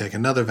suffer if you take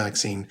another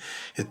vaccine.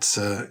 It's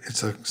a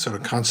sort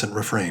of constant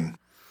refrain.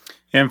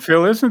 And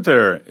Phil, isn't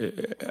there,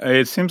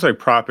 it seems like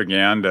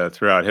propaganda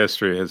throughout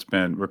history has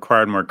been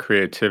required more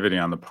creativity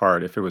on the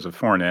part. If it was a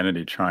foreign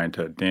entity trying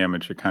to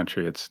damage a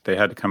country, they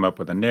had to come up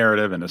with a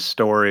narrative and a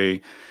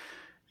story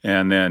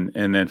and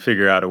then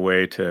figure out a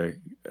way to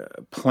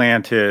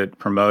plant it,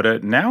 promote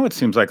it. Now it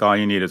seems like all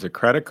you need is a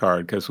credit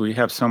card because we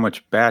have so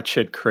much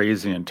batshit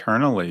crazy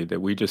internally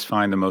that we just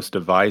find the most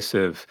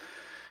divisive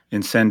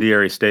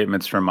incendiary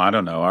statements from, I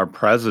don't know, our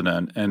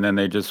president, and then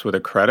they just, with a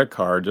credit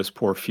card, just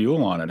pour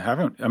fuel on it.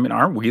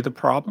 Aren't we the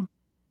problem?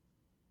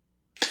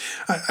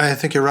 I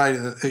think you're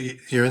right.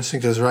 Your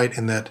instinct is right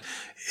in that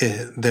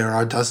there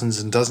are dozens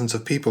and dozens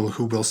of people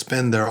who will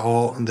spend their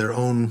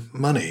own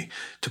money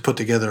to put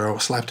together or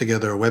slap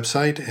together a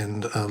website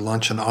and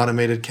launch an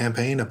automated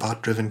campaign, a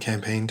bot-driven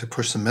campaign to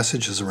push some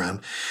messages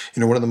around.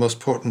 One of the most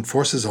potent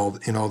forces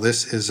in all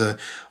this is a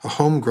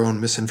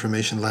homegrown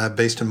misinformation lab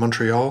based in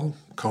Montreal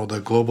called the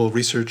Global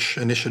Research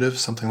Initiative,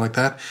 something like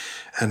that.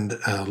 And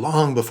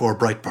long before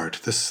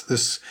Breitbart,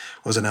 this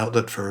was an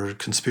outlet for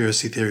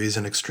conspiracy theories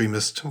and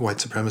extremist white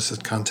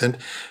supremacist content.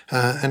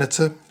 And it's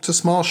a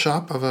small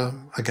shop of a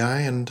guy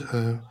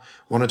and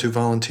one or two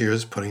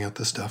volunteers putting out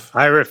this stuff.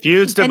 I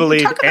refuse to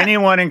believe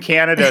anyone in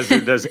Canada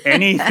does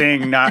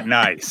anything not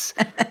nice.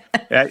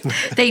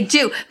 They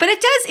do, but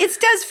it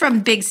does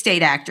from big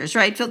state actors,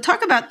 right? Phil,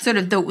 talk about sort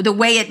of the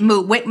way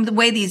the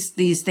way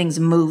these things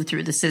move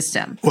through the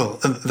system. Well,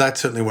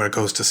 that's certainly where it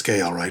goes to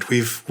scale, right?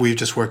 We've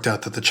just worked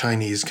out that the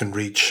Chinese can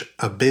reach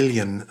 1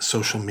 billion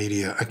social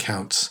media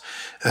accounts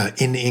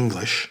in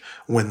English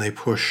when they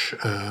push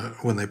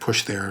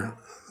their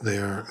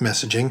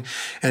messaging.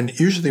 And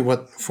usually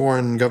what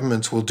foreign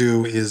governments will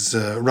do is,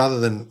 rather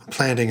than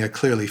planting a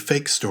clearly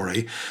fake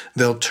story,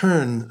 they'll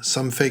turn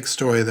some fake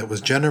story that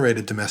was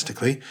generated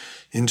domestically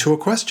into a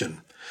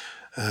question.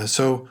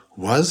 So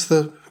was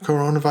the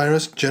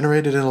coronavirus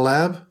generated in a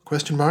lab? ?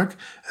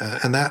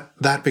 And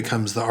that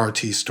becomes the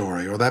RT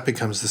story, or that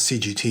becomes the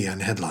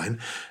CGTN headline,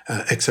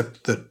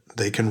 except that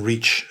they can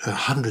reach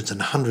hundreds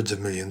and hundreds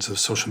of millions of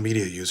social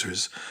media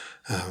users,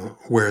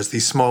 whereas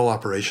these small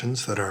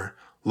operations that are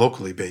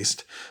locally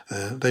based,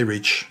 they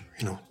reach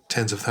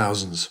tens of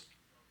thousands.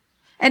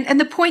 And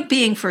the point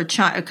being for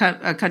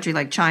a country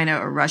like China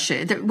or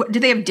Russia, do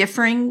they have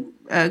differing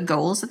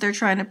goals that they're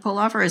trying to pull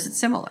off, or is it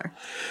similar?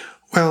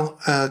 Well,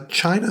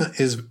 China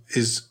is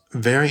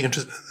very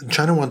interested.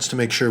 China wants to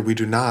make sure we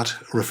do not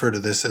refer to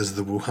this as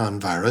the Wuhan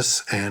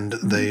virus, and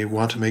they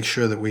want to make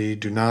sure that we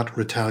do not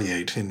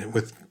retaliate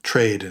with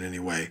trade in any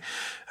way.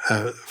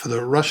 For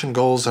the Russian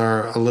goals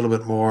are a little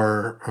bit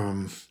more.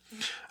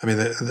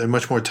 They're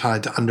much more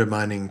tied to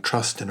undermining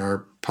trust in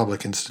our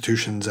public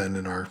institutions and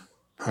in our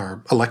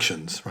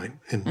elections, right?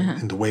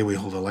 In the way we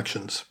hold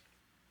elections.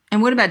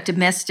 And what about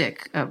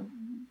domestic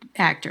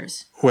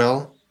actors?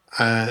 Well,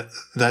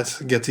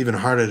 that gets even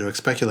harder to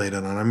speculate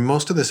on.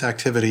 Most of this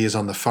activity is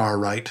on the far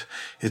right.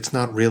 It's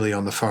not really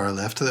on the far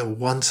left.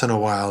 Once in a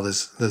while,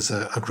 there's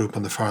a group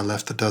on the far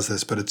left that does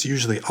this, but it's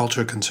usually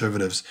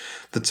ultra-conservatives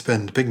that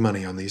spend big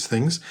money on these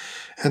things.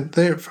 And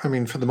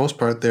for the most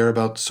part, they're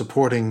about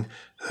supporting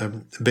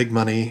big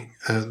money.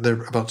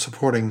 They're about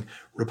supporting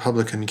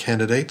Republican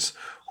candidates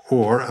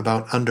or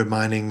about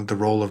undermining the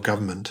role of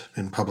government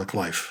in public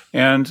life.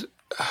 And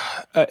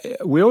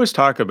we always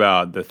talk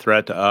about the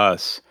threat to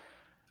us.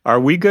 Are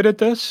we good at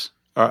this?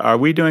 Are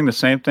we doing the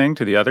same thing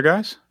to the other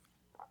guys?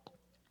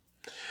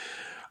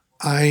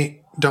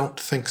 I don't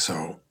think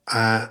so.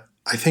 I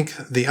think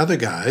the other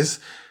guys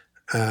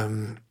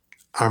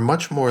are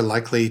much more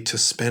likely to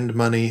spend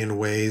money in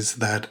ways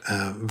that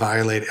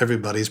violate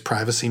everybody's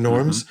privacy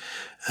norms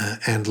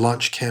and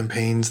launch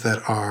campaigns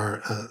that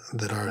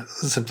are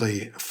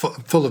simply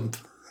full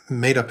of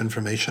made-up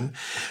information.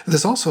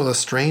 There's also the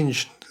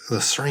strange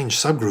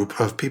subgroup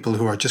of people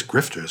who are just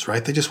grifters,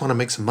 right? They just want to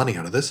make some money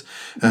out of this,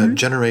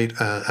 generate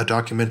a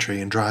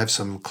documentary and drive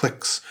some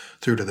clicks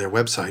through to their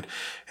website.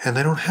 And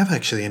they don't have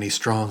actually any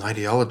strong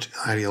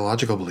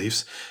ideological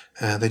beliefs.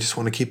 They just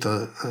want to keep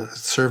the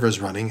servers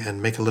running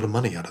and make a little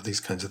money out of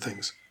these kinds of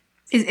things.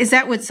 Is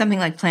that what something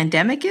like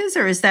Plandemic is,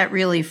 or is that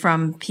really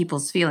from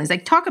people's feelings?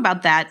 Like, talk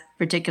about that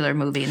particular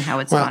movie and how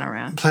it's gone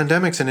around.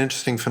 Plandemic's an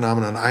interesting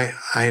phenomenon. I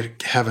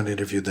haven't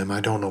interviewed them.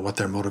 I don't know what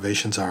their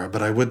motivations are,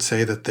 but I would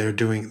say that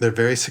they're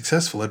very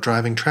successful at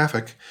driving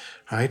traffic,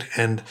 right?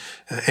 And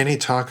any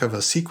talk of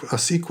a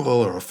sequel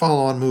or a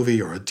follow-on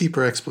movie or a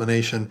deeper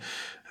explanation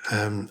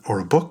or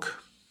a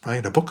book,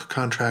 right? A book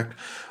contract,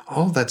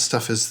 all that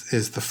stuff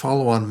is the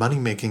follow-on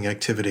money-making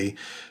activity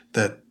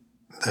that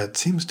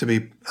seems to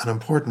be an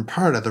important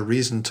part of the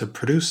reason to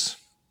produce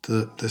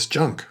this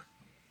junk.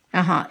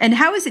 And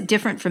how is it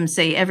different from,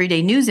 say,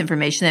 everyday news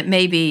information that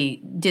may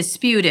be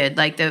disputed,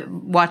 like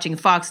watching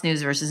Fox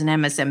News versus an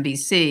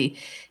MSNBC,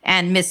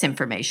 and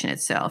misinformation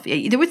itself?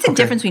 What's the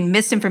difference between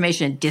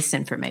misinformation and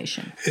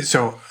disinformation?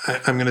 So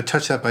I'm going to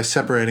touch that by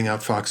separating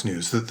out Fox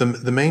News.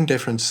 The main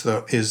difference,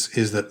 though, is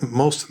that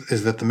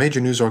the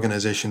major news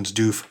organizations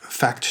do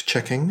fact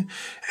checking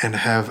and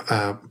have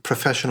a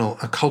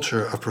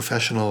culture of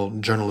professional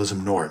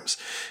journalism norms.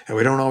 And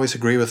we don't always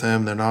agree with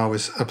them. They're not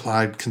always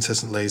applied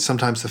consistently.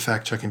 Sometimes the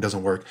fact checking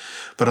doesn't work.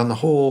 But on the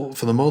whole,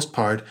 for the most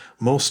part,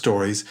 most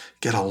stories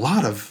get a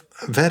lot of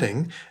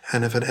vetting.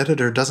 And if an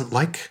editor doesn't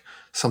like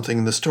something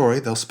in the story,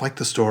 they'll spike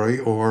the story,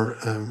 or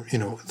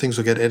things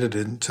will get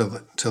edited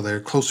until they're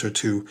closer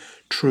to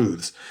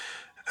truths.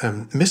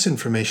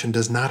 Misinformation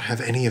does not have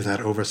any of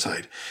that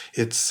oversight.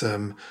 It's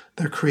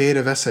they're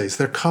creative essays,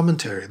 they're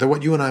commentary. They're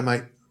what you and I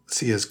might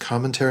see as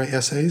commentary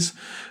essays,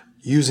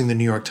 using the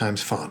New York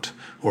Times font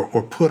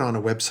or put on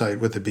a website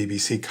with the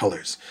BBC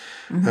colors.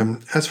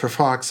 Mm-hmm. As for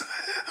Fox,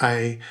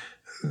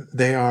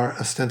 they are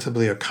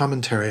ostensibly a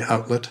commentary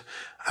outlet.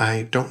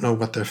 I don't know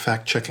what their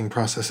fact-checking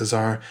processes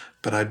are,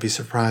 but I'd be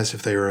surprised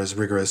if they were as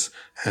rigorous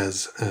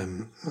as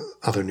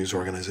other news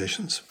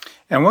organizations.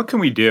 And what can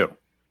we do?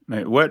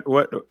 What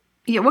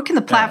can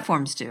the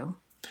platforms do?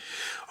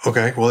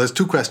 Okay, well, there's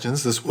two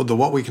questions. The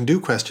what we can do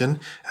question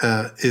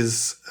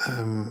is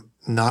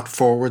not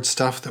forward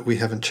stuff that we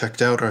haven't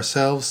checked out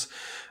ourselves.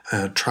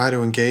 Try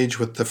to engage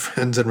with the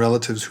friends and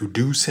relatives who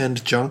do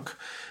send junk.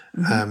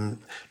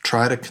 Mm-hmm.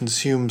 Try to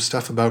consume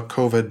stuff about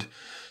COVID.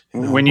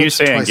 When you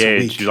say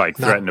engage, you like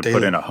threaten to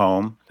put in a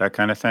home, that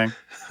kind of thing?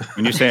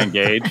 When you say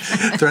engage?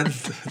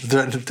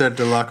 threaten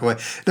to lock away.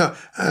 No,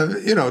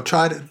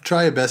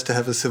 try your best to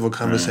have a civil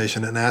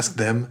conversation and ask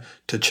them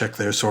to check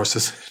their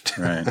sources.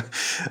 Right.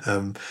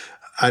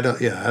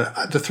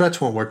 The threats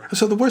won't work.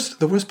 So the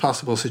worst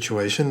possible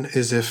situation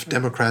is if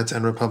Democrats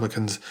and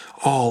Republicans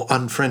all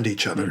unfriend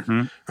each other,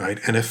 mm-hmm. right?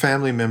 And if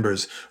family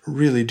members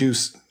really do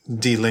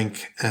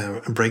de-link,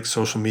 break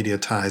social media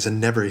ties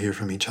and never hear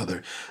from each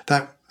other,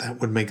 that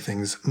would make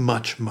things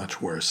much,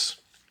 much worse.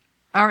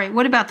 All right.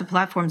 What about the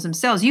platforms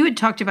themselves? You had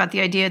talked about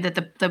the idea that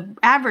the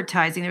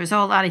advertising, there was a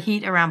lot of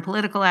heat around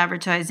political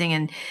advertising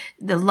and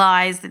the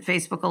lies that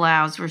Facebook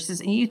allows versus,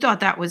 and you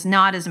thought that was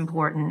not as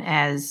important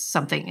as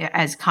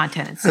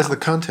content itself. As the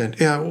content.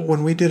 Yeah.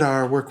 When we did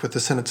our work with the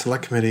Senate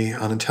Select Committee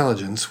on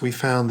Intelligence, we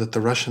found that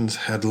the Russians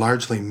had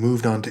largely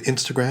moved on to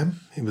Instagram.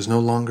 It was no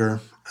longer,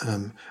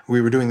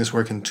 we were doing this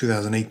work in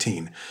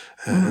 2018.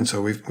 Mm-hmm. And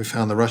so we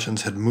found the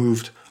Russians had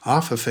moved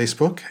off of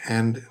Facebook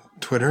and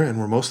Twitter, and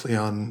we're mostly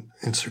on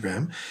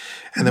Instagram.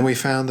 And then we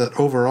found that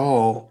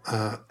overall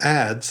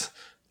ads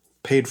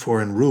paid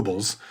for in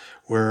rubles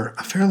were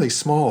a fairly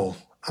small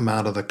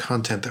amount of the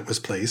content that was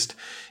placed.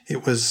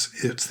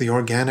 It's the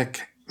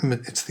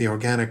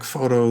organic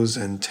photos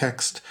and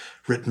text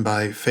written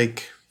by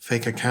fake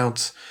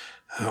accounts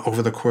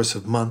over the course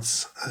of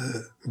months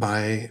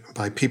by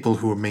people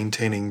who are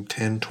maintaining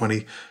 10,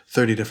 20,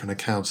 30 different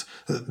accounts.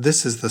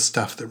 This is the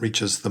stuff that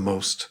reaches the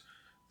most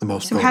So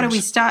voters. how do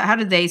we stop? How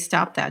do they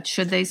stop that?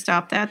 Should they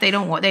stop that? They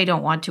don't want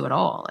to at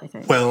all, I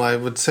think. Well, I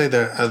would say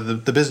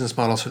that the business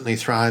model certainly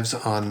thrives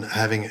on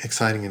having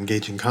exciting,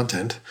 engaging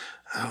content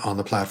on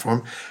the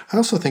platform. I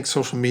also think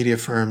social media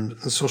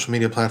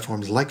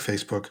platforms like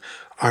Facebook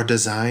are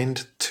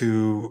designed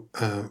to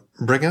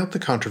bring out the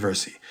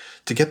controversy,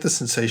 to get the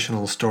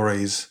sensational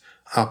stories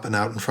up and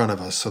out in front of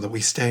us so that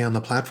we stay on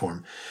the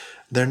platform.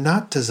 They're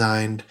not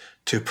designed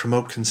to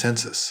promote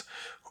consensus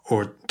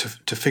or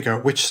to figure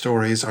out which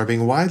stories are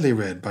being widely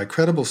read by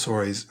credible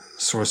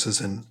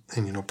sources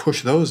and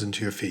push those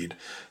into your feed.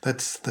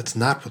 That's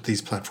not what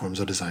these platforms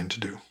are designed to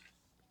do.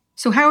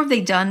 So how have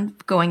they done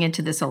going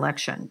into this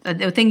election?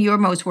 The thing you're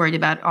most worried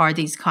about are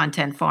these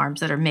content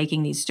farms that are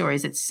making these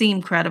stories that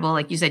seem credible,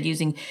 like you said,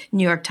 using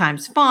New York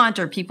Times font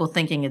or people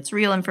thinking it's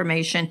real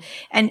information.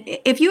 And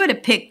if you had to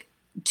pick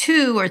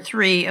 2 or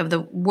 3 of the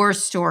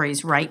worst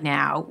stories right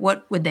now,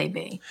 what would they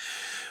be?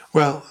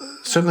 Well,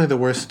 certainly the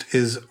worst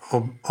is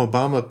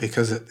Obama,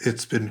 because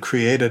it's been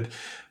created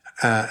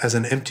as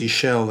an empty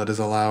shell that is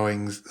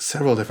allowing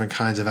several different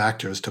kinds of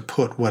actors to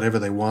put whatever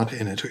they want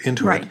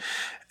into right. it.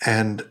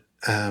 And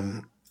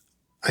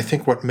I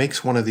think what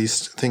makes one of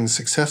these things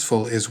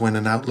successful is when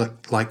an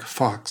outlet like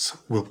Fox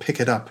will pick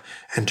it up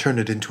and turn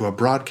it into a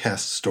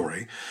broadcast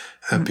story,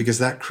 because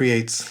that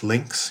creates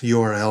links,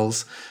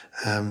 URLs,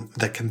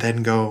 that can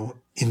then go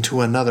into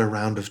another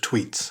round of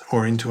tweets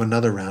or into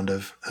another round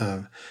of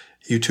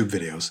YouTube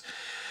videos.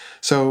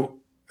 So,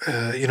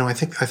 I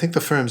think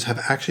the firms have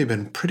actually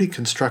been pretty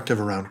constructive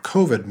around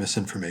COVID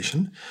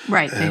misinformation.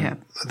 Right, they have.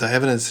 The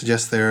evidence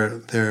suggests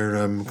they're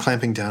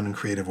clamping down in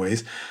creative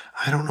ways.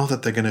 I don't know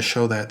that they're going to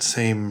show that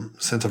same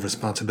sense of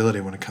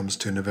responsibility when it comes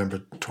to November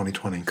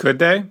 2020. Could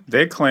they?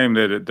 They claim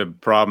that the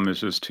problem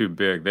is just too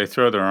big. They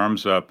throw their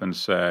arms up and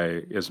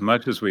say, as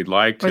much as we'd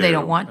like to, or they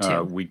don't want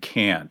to. We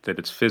can't, that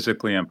it's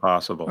physically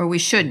impossible. Or we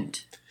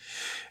shouldn't.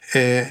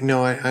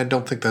 No, I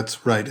don't think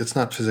that's right. It's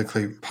not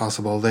physically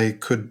possible. They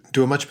could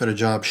do a much better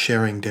job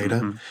sharing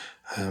data.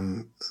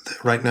 Mm-hmm.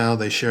 Right now,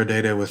 they share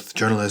data with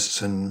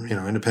journalists and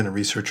independent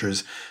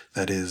researchers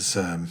that is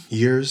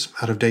years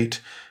out of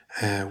date,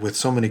 with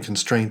so many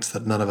constraints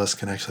that none of us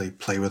can actually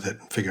play with it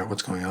and figure out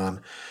what's going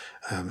on.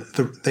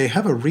 They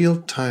have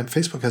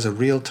Facebook has a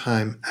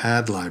real-time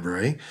ad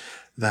library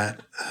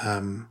that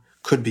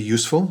could be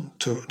useful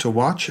to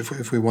watch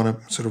if we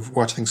want to sort of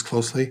watch things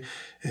closely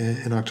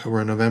in October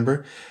and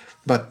November.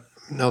 But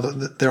no,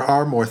 there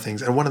are more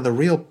things. And one of the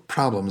real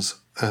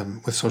problems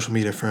with social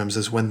media firms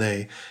is when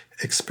they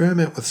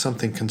experiment with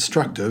something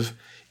constructive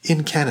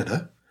in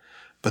Canada,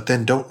 but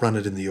then don't run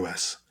it in the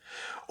US.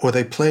 Or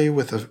they play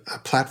with a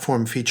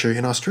platform feature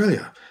in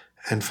Australia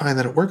and find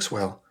that it works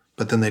well,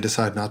 but then they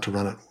decide not to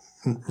run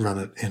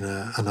it in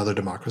another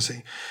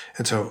democracy.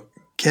 And so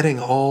getting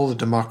all the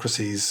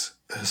democracies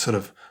sort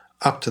of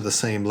up to the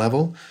same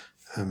level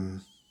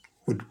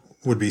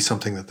would be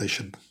something that they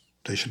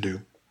should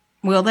do.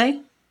 Will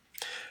they?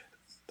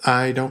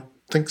 I don't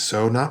think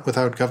so. Not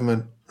without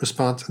government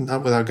response,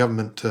 not without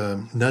government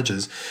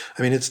nudges.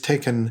 I mean, it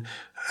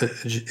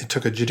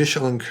took a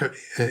judicial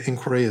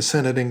inquiry, a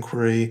Senate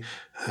inquiry,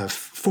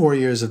 4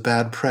 years of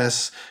bad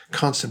press,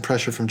 constant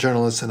pressure from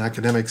journalists and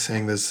academics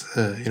saying there's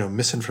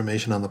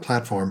misinformation on the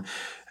platform,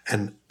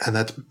 and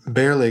that's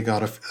barely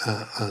got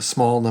a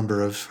small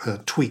number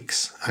of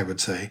tweaks, I would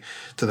say,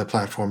 to the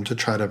platform to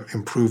try to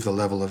improve the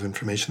level of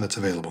information that's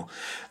available.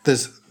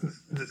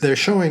 They're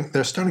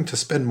starting to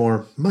spend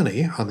more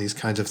money on these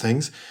kinds of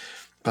things,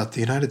 but the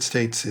United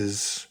States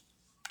is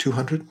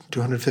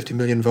 250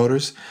 million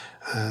voters.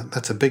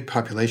 That's a big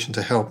population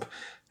to help,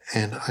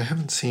 and I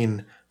haven't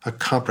seen a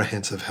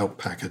comprehensive help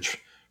package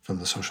from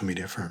the social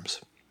media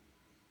firms.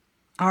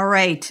 All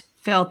right,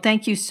 Phil,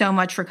 thank you so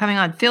much for coming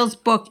on. Phil's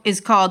book is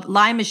called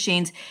Lie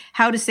Machines,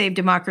 How to Save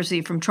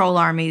Democracy from Troll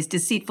Armies,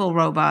 Deceitful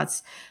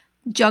Robots,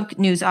 Junk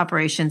News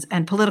Operations,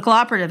 and Political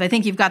Operative. I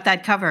think you've got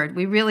that covered.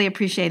 We really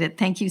appreciate it.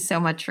 Thank you so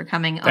much for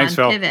coming on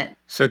Pivot.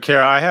 So,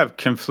 Kara, I have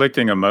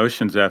conflicting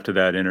emotions after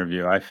that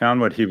interview. I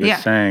found what he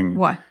was saying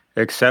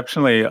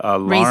exceptionally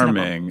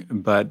alarming,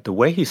 reasonable. But the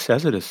way he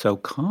says it is so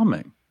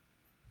calming.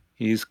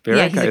 He's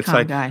very he's a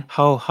calm guy.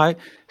 Oh, hi,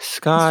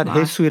 Scott.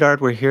 Hey,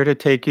 sweetheart, we're here to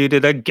take you to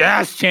the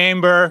gas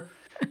chamber.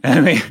 I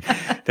mean,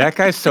 that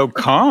guy's so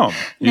calm.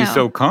 He's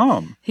so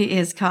calm. He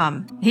is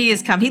calm.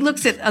 He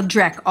looks at a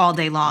dreck all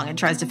day long and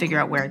tries to figure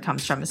out where it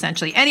comes from,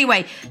 essentially.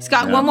 Anyway,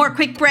 Scott, one more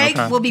quick break.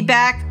 Okay. We'll be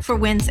back for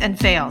wins and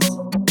fails.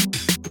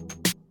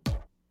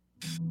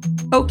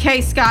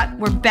 Okay, Scott,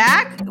 we're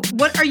back.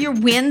 What are your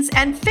wins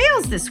and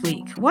fails this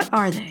week? What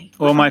are they?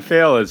 Well, my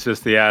fail is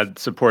just the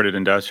ad-supported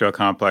industrial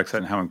complex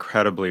and how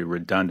incredibly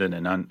redundant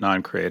and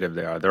non-creative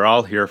they are. They're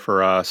all here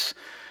for us.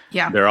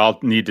 Yeah. They all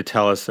need to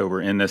tell us that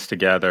we're in this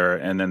together,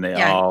 and then they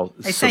all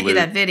I sent you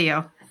that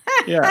video.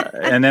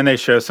 And then they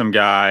show some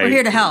guy. We're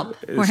here to help.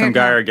 Some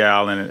guy or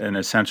gal, an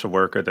essential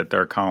worker that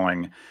they're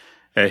calling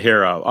a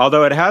hero.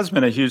 Although it has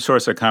been a huge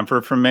source of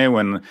comfort for me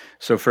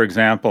for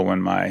example,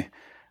 when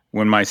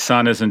my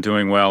son isn't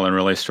doing well and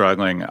really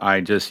struggling,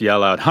 I just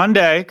yell out,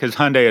 Hyundai, because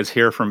Hyundai is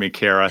here for me,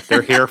 Kara.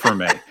 They're here for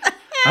me.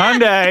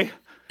 Hyundai,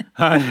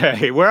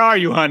 where are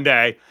you,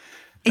 Hyundai?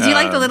 Do you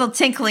like the little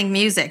tinkling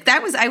music?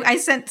 That was I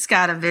sent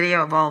Scott a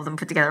video of all of them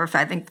put together.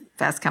 I think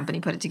Fast Company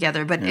put it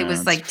together, but it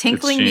was like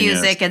tinkling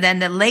music, and then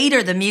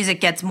later the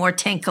music gets more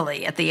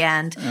tinkly at the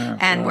end.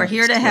 And we're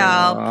here to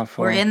help.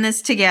 Awful. We're in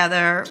this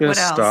together. Just what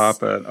else?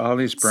 Stop it. All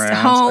these brands.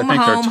 Home, I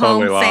think they're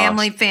totally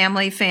lost.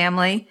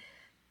 Family.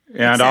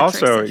 And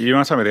also, you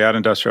want to talk about the ad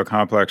industrial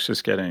complex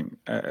just getting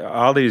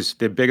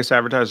the biggest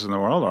advertisers in the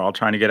world are all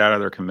trying to get out of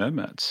their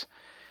commitments.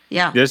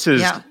 Yeah.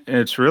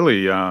 It's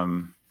really,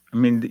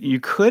 you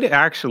could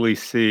actually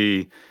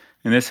see,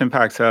 and this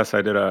impacts us.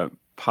 I did a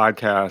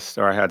podcast,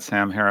 or I had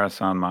Sam Harris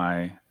on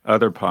my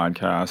other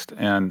podcast.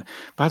 And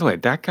by the way,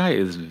 that guy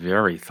is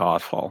very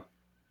thoughtful.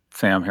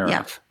 Sam Harris.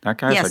 Yeah. That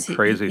guy's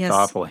crazy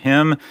thoughtful.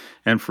 Him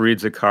and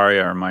Fareed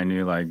Zakaria are my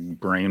new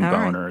brain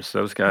boners.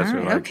 Those guys are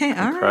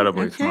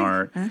incredibly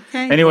smart.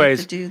 Okay.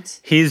 Anyways,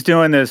 he's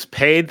doing this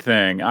paid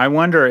thing. I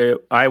wonder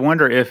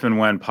if and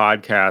when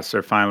podcasts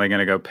are finally going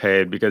to go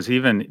paid, because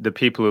even the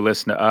people who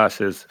listen to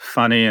us, as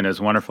funny and as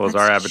wonderful as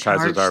our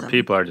advertisers are,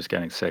 people are just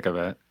getting sick of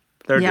it.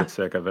 They're just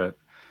sick of it.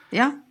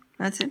 Yeah.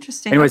 That's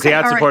interesting. Anyways, the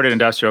ad-supported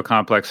industrial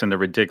complex and the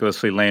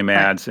ridiculously lame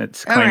ads,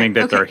 it's claiming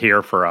that they're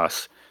here for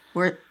us.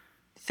 We're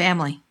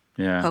family.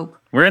 Yeah. Hope.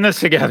 We're in this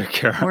together,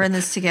 Kara. We're in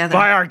this together.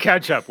 Buy our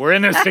ketchup. We're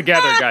in this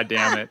together,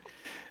 goddammit.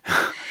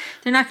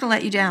 They're not going to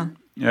let you down.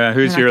 Yeah,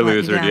 who's your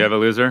loser? Do you have a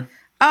loser?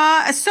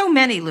 So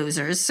many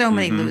losers.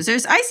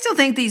 I still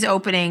think these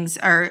openings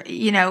are,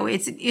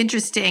 it's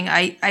interesting.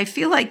 I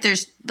feel like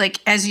there's,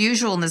 as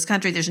usual in this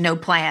country, there's no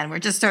plan. We're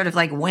just sort of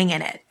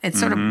winging it. It's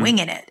sort of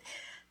winging it.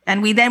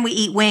 And we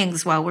eat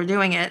wings while we're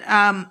doing it.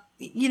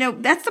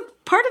 That's the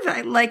part of it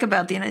I like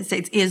about the United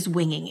States is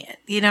winging it.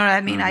 You know what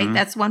I mean?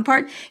 That's one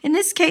part. In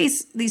this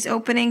case, these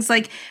openings,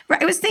 I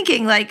was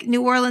thinking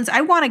New Orleans,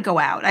 I want to go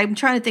out. I'm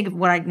trying to think of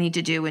what I need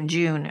to do in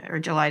June or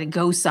July to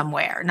go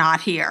somewhere, not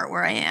here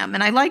where I am.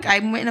 And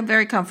I'm in a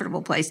very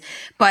comfortable place.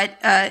 But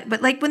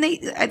when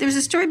there's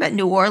a story about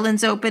New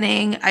Orleans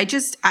opening, would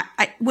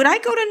I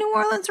go to New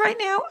Orleans right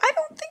now? I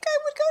don't think I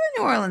would go to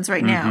New Orleans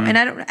right now.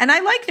 And I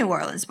like New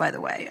Orleans, by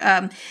the way.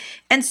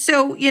 And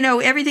so,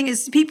 everything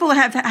is, people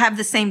have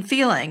the same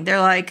feeling.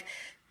 They're like,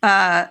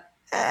 and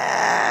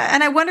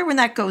I wonder when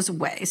that goes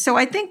away. So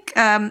I think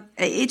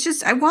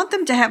I want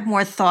them to have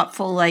more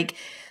thoughtful,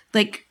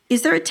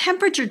 is there a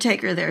temperature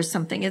taker there or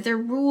something? Are there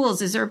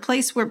rules? Is there a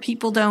place where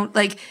people don't,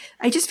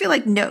 I just feel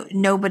like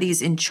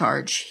nobody's in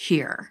charge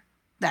here.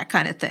 that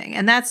kind of thing.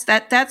 And that's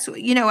and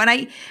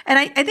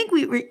I think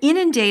we were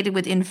inundated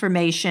with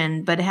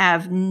information, but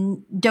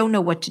don't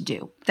know what to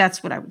do.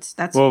 That's what I would.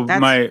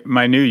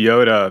 My new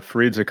Yoda,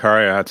 Fareed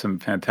Zakaria, had some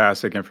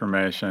fantastic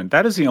information.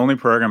 That is the only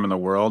program in the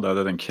world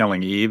other than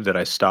Killing Eve that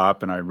I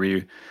stop and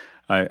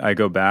I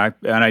go back,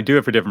 and I do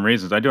it for different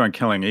reasons. I do on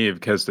Killing Eve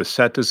because the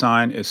set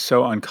design is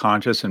so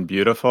unconscious and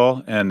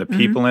beautiful, and the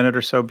people in it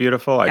are so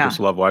beautiful. I just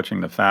love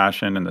watching the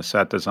fashion and the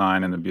set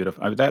design and the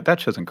beautiful. That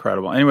show's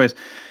incredible. Anyways,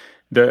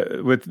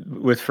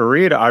 with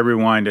Fareed, I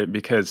rewind it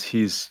because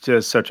he's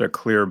just such a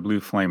clear blue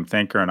flame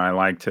thinker, and I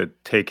like to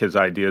take his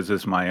ideas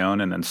as my own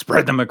and then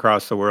spread them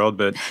across the world.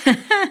 But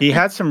he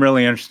had some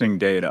really interesting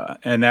data,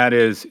 and that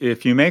is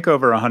if you make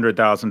over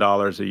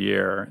 $100,000 a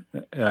year,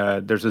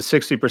 there's a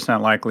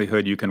 60%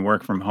 likelihood you can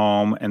work from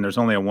home, and there's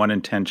only a 1 in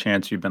 10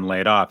 chance you've been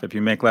laid off. If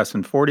you make less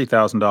than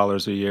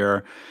 $40,000 a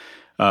year,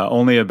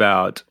 only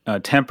about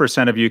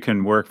 10% of you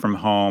can work from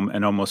home,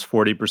 and almost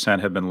 40%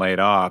 have been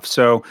laid off.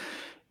 So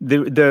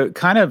the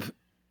kind of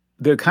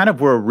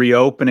we're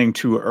reopening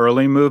too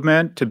early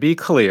movement, to be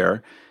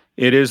clear,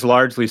 it is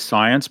largely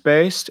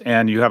science-based,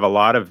 and you have a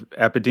lot of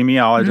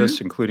epidemiologists,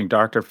 including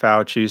Dr.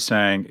 Fauci,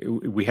 saying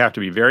we have to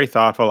be very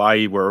thoughtful,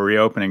 i.e. we're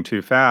reopening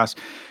too fast.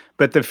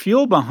 But the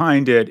fuel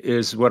behind it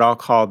is what I'll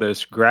call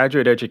this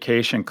graduate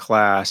education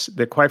class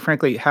that, quite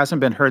frankly,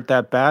 hasn't been hurt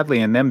that badly,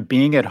 and them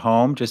being at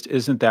home just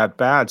isn't that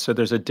bad. So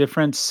there's a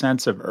different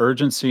sense of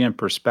urgency and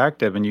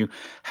perspective, and you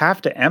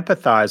have to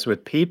empathize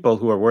with people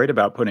who are worried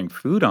about putting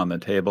food on the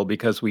table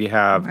because we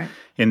have,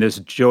 in this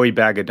Joey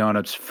Bag of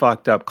Donuts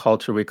fucked up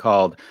culture we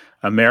called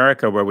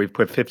America, where we've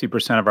put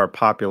 50% of our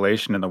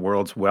population in the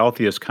world's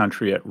wealthiest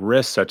country at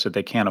risk such that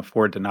they can't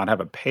afford to not have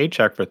a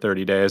paycheck for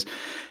 30 days.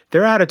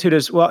 Their attitude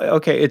is, well,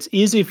 okay, it's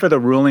easy for the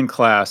ruling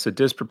class that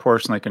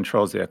disproportionately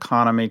controls the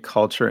economy,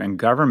 culture, and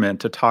government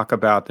to talk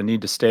about the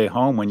need to stay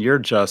home when you're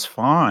just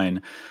fine,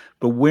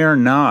 but we're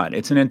not.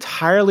 It's an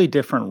entirely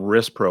different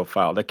risk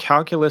profile. The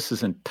calculus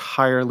is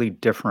entirely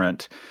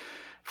different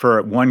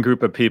for one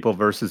group of people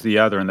versus the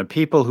other. And the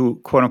people who,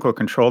 quote unquote,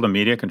 control the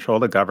media, control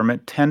the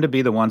government, tend to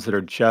be the ones that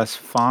are just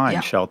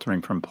fine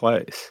sheltering in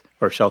place.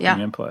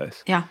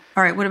 Yeah.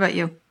 All right. What about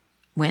you?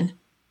 Win?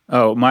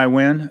 Oh, my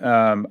win?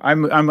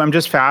 I'm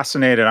just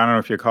fascinated. I don't know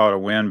if you call it a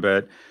win,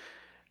 but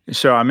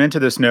so I'm into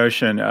this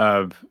notion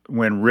of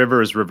when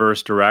rivers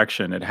reverse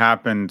direction. It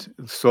happened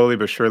slowly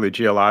but surely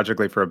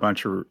geologically for a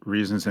bunch of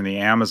reasons in the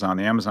Amazon.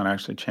 The Amazon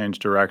actually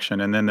changed direction.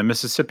 And then the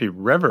Mississippi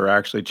River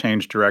actually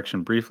changed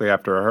direction briefly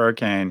after a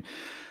hurricane.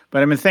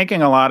 But I've been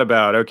thinking a lot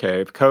about, okay,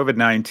 if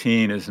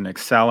COVID-19 is an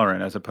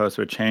accelerant as opposed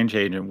to a change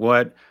agent,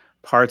 what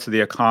parts of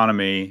the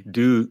economy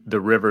do the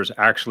rivers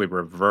actually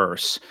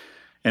reverse?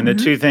 And the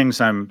two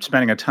things I'm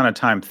spending a ton of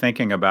time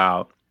thinking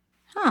about.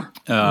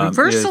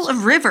 Reversal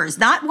of rivers,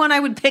 not one I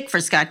would pick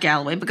for Scott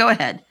Galloway, but go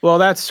ahead. Well,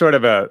 that's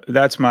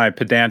my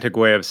pedantic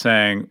way of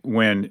saying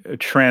when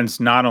trends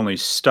not only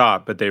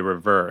stop, but they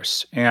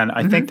reverse. And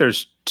I think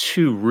there's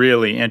two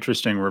really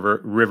interesting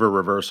river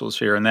reversals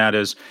here. And that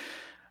is,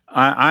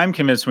 I'm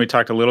convinced, and we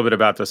talked a little bit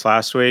about this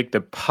last week,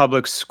 that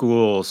public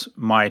schools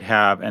might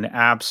have an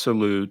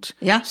absolute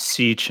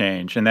sea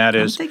change. And that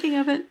is, I'm thinking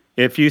of it.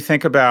 If you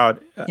think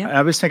about,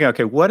 I was thinking,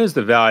 okay, what is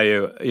the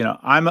value? You know,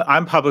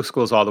 I'm public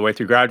schools all the way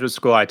through graduate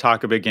school. I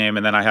talk a big game,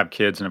 and then I have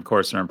kids, and of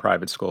course they're in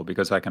private school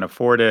because I can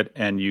afford it.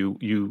 And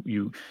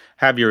you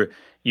have your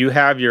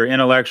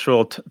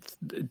intellectual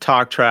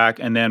talk track,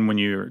 and then when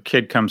your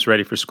kid comes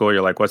ready for school,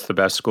 you're like, what's the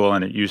best school?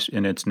 And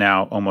it's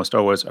now almost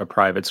always a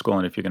private school.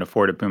 And if you can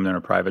afford it, boom, they're in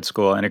a private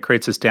school, and it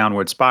creates this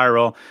downward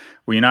spiral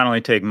where you not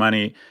only take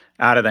money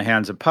out of the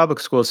hands of public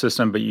school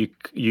system, but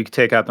you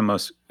take out the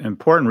most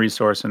important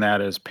resource, and that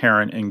is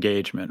parent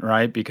engagement,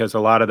 right? Because a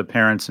lot of the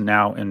parents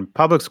now in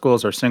public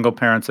schools are single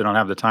parents that don't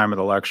have the time or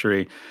the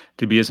luxury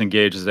to be as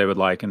engaged as they would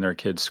like in their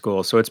kids'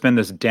 school. So it's been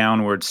this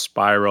downward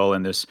spiral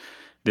and this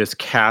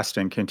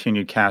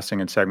continued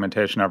casting and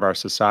segmentation of our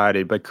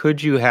society. But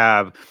could you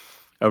have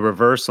a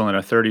reversal in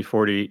a 30,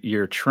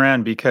 40-year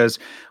trend? Because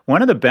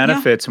one of the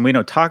benefits, and we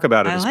don't talk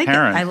about it as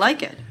parents. I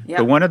like it. Yeah.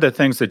 But one of the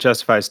things that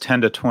justifies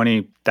 $10,000 to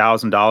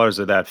 $20,000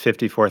 of that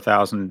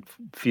 $54,000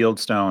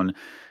 Fieldstone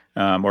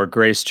or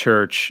Grace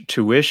Church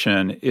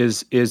tuition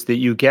is that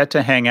you get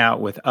to hang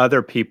out with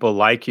other people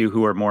like you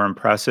who are more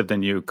impressive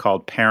than you,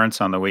 called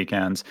parents on the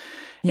weekends.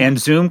 Yeah. And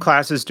Zoom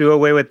classes do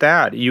away with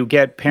that. You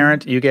get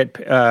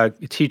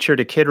teacher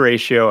to kid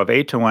ratio of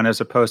 8-to-1 as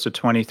opposed to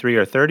 23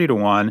 or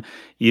 30-to-1.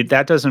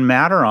 That doesn't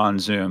matter on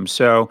Zoom.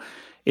 So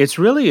it's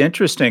really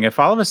interesting if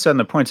all of a sudden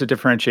the points of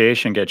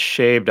differentiation get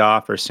shaved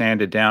off or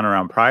sanded down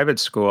around private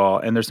school,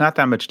 and there's not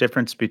that much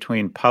difference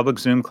between public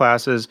Zoom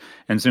classes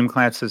and Zoom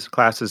classes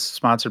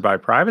sponsored by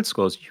private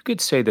schools. You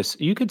could see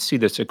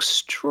this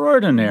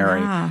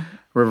extraordinary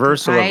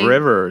reversal of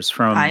rivers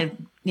from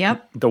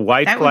the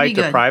white flight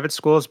to private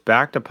schools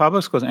back to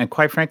public schools. And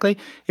quite frankly,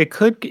 it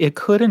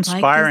could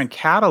inspire and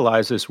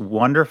catalyze this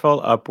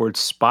wonderful upward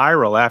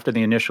spiral after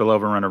the initial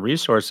overrun of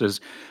resources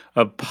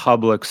of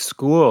public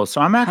schools.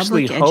 So I'm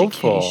actually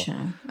hopeful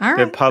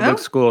that public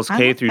schools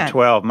K through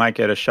 12 might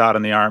get a shot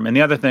in the arm. And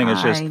the other thing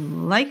is just I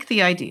like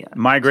the idea.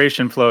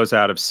 Migration flows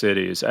out of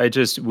cities.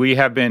 We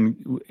have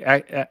been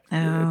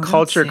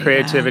culture,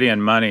 creativity,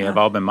 and money have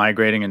all been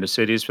migrating into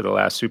cities for the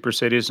last super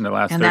cities in the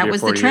last 30 or 40 years. And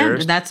that was the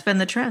trend. That's been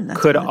the trend.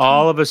 Could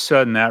all of a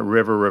sudden that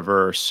river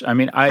reverse? I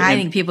mean, I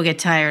think people get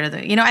tired of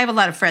it. I have a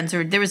lot of friends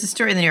there was a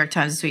story in the New York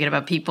Times this weekend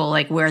about people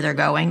like where they're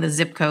going, the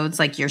zip codes,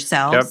 like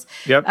yourselves.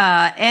 Yep.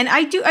 And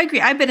I agree.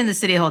 I've been in the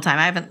city the whole time.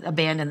 I haven't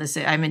abandoned the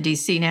city. I'm in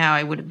D.C. now.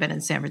 I would have been in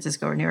San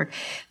Francisco or New York.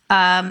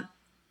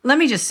 Let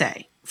me just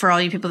say, for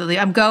all you people that leave,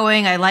 I'm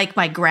going. I like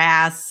my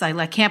grass.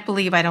 I can't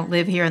believe I don't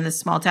live here in this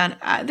small town.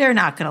 They're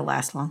not going to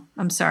last long.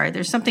 I'm sorry.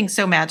 There's something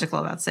so magical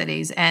about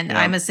cities, and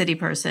I'm a city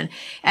person.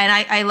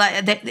 And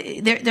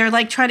they're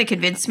like trying to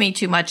convince me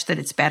too much that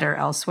it's better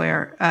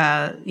elsewhere.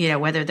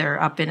 Whether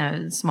they're up in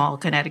a small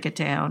Connecticut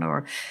town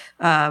or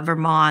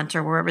Vermont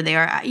or wherever they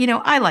are.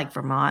 I like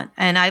Vermont,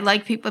 and I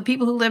like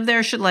people who live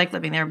there should like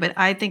living there. But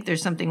I think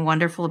there's something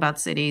wonderful about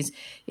cities.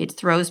 It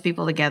throws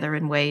people together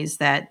in ways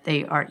that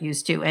they aren't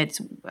used to. I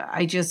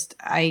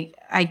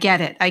get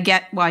it. I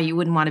get why you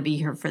wouldn't want to be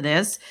here for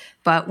this.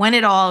 But when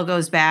it all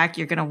goes back,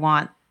 you're going to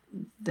want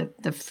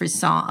the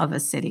frisson of a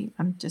city.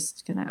 I'm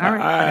just going to.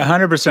 I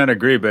 100%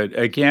 agree. But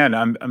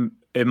again,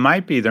 there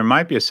might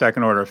be a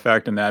second order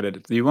effect in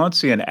that you won't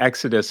see an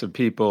exodus of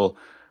people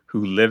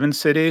who live in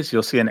cities.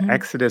 You'll see an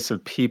exodus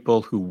of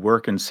people who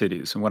work in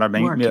cities. And what I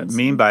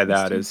mean by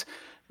that is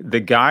the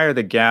guy or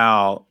the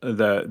gal,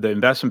 the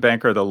investment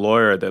banker or the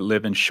lawyer that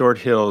live in Short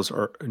Hills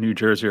or New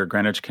Jersey or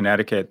Greenwich,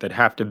 Connecticut that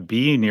have to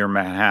be near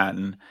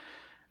Manhattan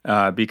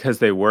because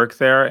they work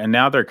there. And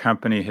now their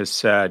company has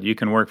said you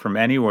can work from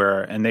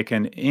anywhere, and they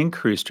can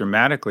increase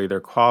dramatically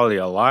their quality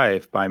of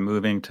life by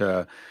moving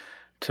to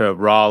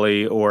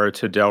Raleigh or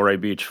to Delray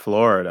Beach,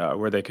 Florida,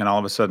 where they can all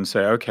of a sudden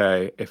say,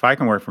 okay, if I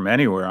can work from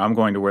anywhere, I'm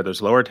going to where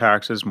there's lower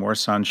taxes, more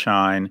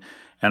sunshine,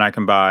 and I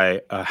can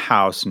buy a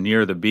house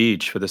near the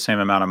beach for the same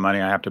amount of money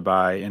I have to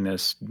buy in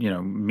this,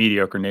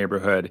 mediocre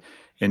neighborhood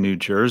in New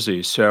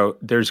Jersey. So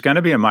there's going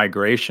to be a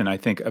migration, I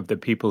think, of the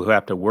people who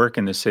have to work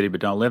in the city but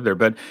don't live there.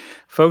 But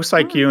folks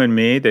like you and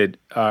me that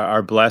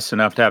are blessed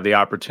enough to have the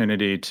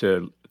opportunity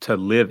to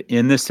live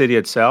in the city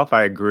itself,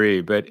 I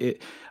agree. But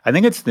I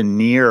think it's the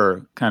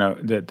near kind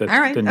of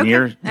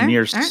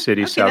near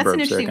city suburbs that are going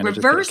to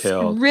just get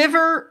killed.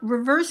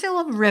 Reversal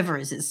of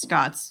rivers is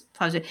Scott's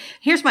positive.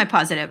 Here's my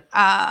positive.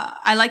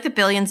 I like that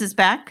Billions is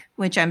back,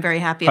 which I'm very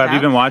happy about. Have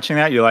you been watching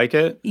that? You like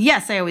it?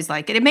 Yes, I always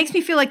like it. It makes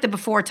me feel like the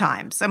before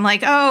times. I'm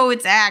like, oh,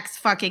 it's Axe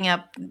fucking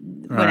up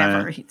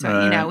whatever. Right, so,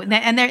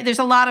 and there's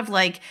a lot of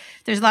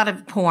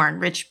porn,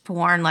 rich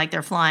porn, like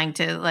they're flying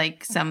to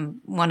like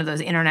one of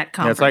those internet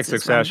conferences. Yeah, it's like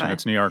Succession.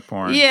 It's New York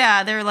porn.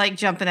 Yeah, they're like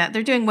jumping out.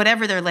 They're doing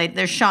whatever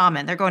they're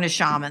shaman. They're going to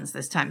shamans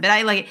this time. But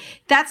I like it.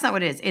 That's not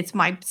what it is. It's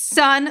my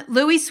son,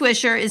 Louis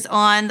Swisher, is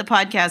on the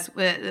podcast,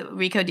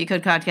 Recode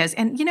Decode podcast.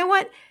 And you know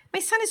what? My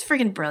son is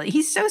friggin' brilliant.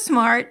 He's so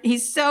smart.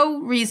 He's so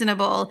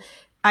reasonable.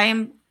 I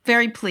am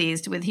very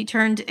pleased with. He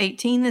turned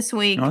 18 this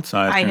week. Oh, that's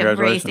nice. I have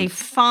raised a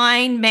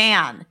fine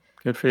man.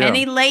 Good for you.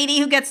 Any lady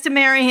who gets to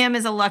marry him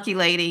is a lucky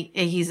lady.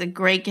 He's a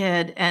great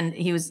kid, and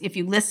if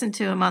you listen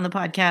to him on the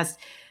podcast,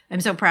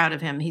 I'm so proud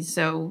of him. He's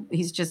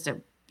just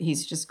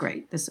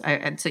great.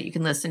 So you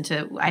can listen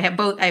to. I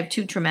have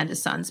two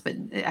tremendous sons, but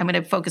I'm going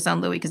to focus on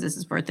Louis because this is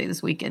his birthday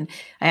this week, and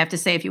I have to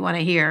say, if you want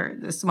to hear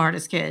the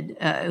smartest kid,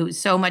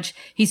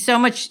 he's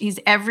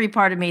every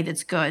part of me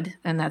that's good,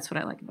 and that's what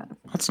I like about him.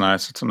 That's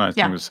nice. It's a nice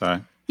thing to say.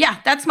 Yeah,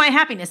 that's my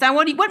happiness.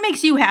 What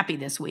makes you happy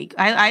this week?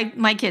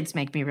 My kids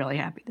make me really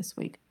happy this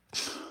week.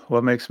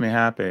 What makes me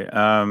happy?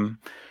 I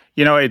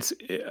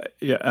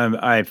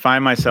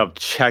find myself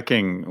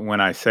checking when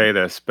I say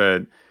this,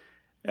 but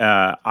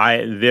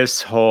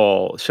this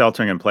whole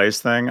sheltering in place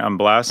thing, I'm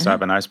blessed. I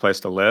have a nice place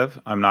to live.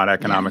 I'm not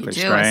economically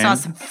strained. I saw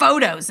some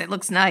photos. It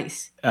looks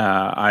nice.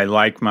 I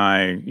like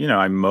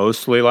I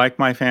mostly like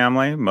my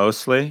family,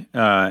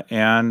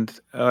 and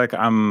like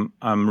I'm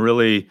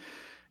really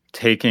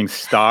taking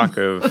stock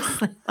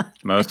of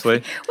mostly.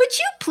 Would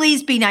you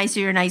please be nice to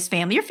your nice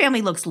family? Your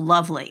family looks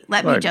lovely.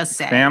 Let me just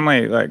say.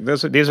 Family, like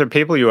these are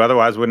people you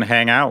otherwise wouldn't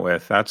hang out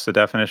with. That's the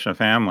definition of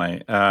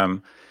family.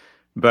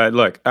 But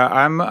look,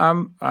 I'm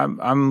all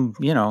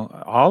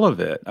of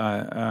it.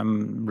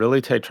 I'm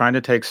really trying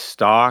to take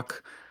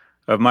stock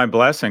of my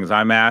blessings.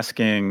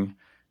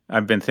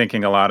 I've been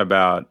thinking a lot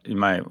about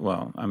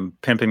I'm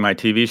pimping my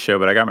TV show,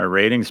 but I got my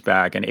ratings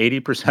back, and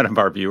 80% of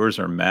our viewers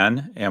are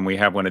men, and we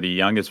have one of the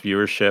youngest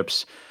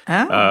viewerships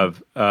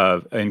of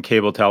in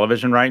cable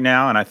television right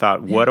now. And I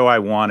thought, what do I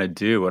want to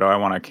do? What do I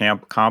want to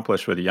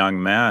accomplish with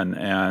young men?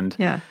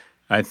 And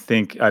I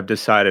think I've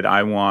decided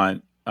I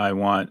want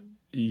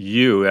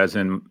you, as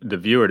in the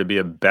viewer, to be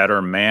a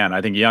better man.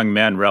 I think young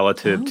men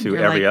relative to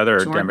every other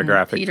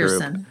demographic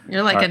Peterson. group.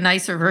 You're like a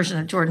nicer version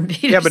of Jordan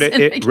Peterson. Yeah,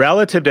 but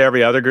relative to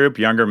every other group,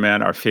 younger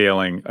men are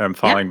falling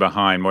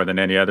behind more than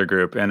any other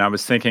group. And I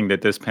was thinking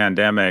that this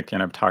pandemic,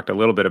 and I've talked a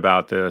little bit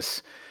about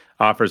this,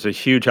 offers a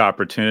huge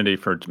opportunity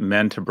for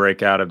men to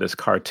break out of this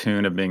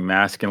cartoon of being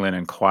masculine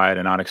and quiet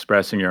and not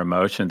expressing your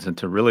emotions, and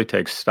to really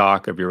take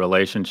stock of your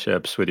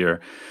relationships with your,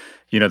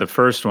 the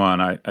first one,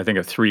 I think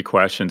of 3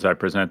 questions I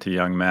present to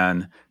young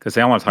men because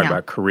they all want to talk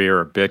about career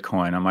or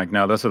Bitcoin. I'm like,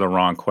 no, those are the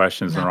wrong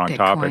questions, the wrong Bitcoin.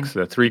 Topics.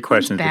 The 3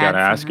 questions you got to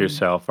ask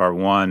yourself are,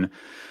 1,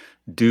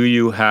 do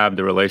you have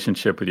the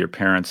relationship with your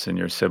parents and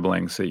your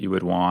siblings that you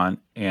would want?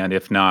 And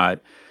if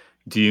not,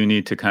 do you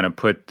need to kind of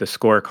put the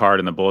scorecard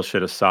and the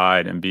bullshit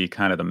aside and be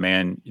kind of the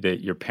man that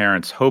your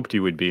parents hoped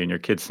you would be and your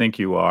kids think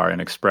you are, and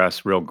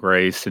express real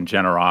grace and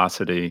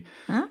generosity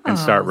and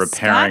start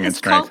repairing and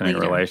strengthening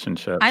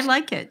relationships? I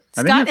like it.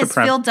 Scott is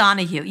Phil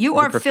Donahue. You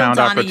are Phil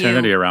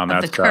Donahue around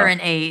of that the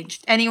current age.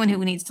 Anyone who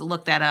needs to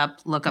look that up,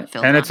 look up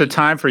Phil Donahue. And it's a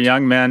time for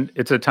young men.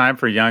 It's a time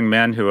for young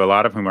men who, a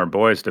lot of whom are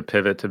boys, to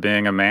pivot to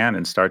being a man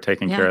and start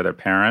taking care of their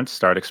parents,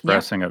 start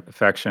expressing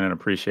affection and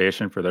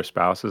appreciation for their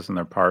spouses and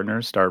their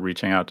partners, start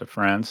reaching out to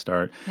friends,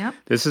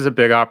 This is a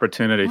big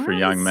opportunity for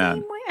young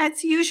men.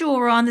 As usual,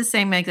 we're on the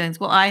same wavelengths.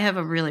 Well, I have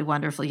a really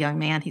wonderful young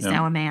man. He's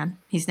now a man.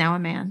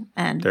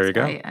 And there you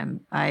go.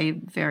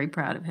 I'm very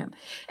proud of him.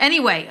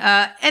 Anyway,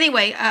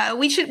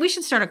 we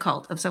should start a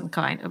cult of some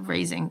kind of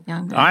raising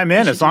young men. I'm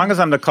in. As long as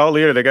I'm the cult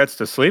leader that gets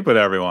to sleep with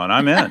everyone,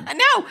 I'm in.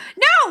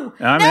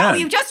 No,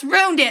 you just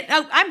ruined it.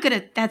 Oh,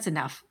 that's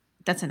enough.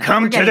 That's enough.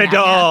 Come to the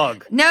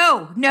dog.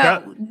 No.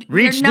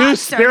 Reach new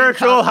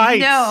spiritual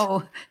heights.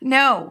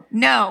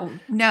 No.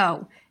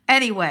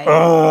 Anyway,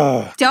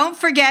 don't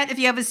forget, if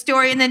you have a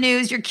story in the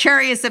news you're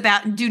curious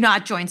about, do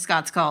not join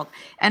Scott's cult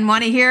and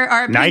want to hear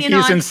our opinion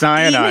Nikes and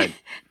cyanide.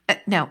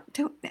 No,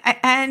 don't.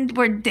 And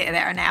we're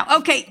there now.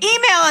 Okay,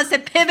 email us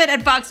at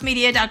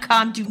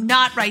pivot@voxmedia.com. Do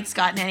not write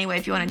Scott in any way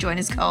if you want to join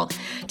his cult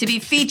to be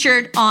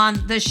featured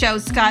on the show.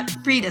 Scott,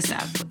 read us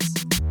out, please.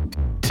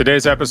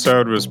 Today's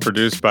episode was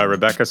produced by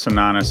Rebecca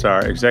Sananis.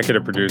 Our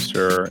executive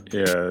producer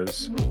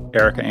is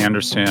Erica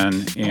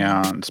Anderson.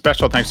 And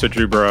special thanks to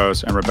Drew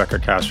Burrows and Rebecca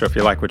Castro. If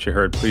you like what you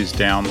heard, please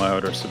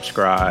download or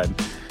subscribe.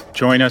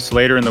 Join us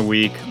later in the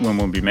week when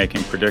we'll be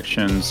making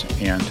predictions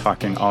and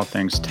talking all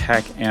things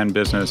tech and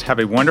business. Have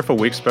a wonderful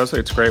week.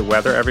 Supposedly it's great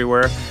weather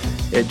everywhere.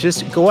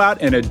 Just go out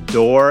and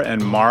adore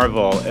and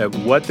marvel at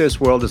what this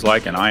world is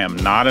like. And I am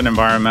not an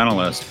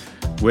environmentalist.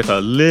 With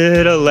a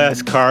little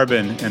less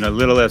carbon and a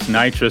little less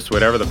nitrous,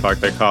 whatever the fuck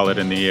they call it,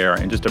 in the air,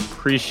 and just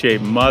appreciate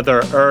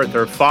Mother Earth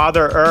or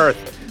Father Earth.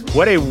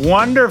 What a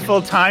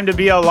wonderful time to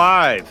be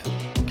alive.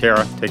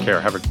 Kara, take care.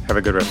 Have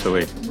a good rest of the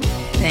week.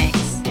 Thanks.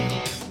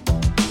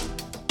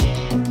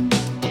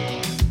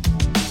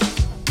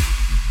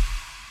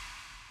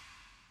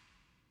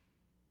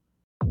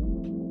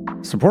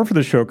 Support for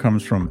the show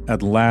comes from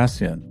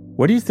Atlassian.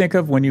 What do you think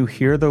of when you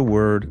hear the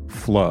word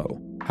flow?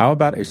 How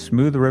about a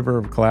smooth river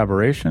of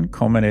collaboration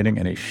culminating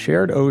in a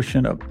shared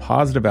ocean of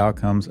positive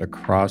outcomes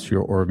across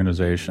your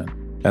organization?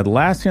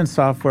 Atlassian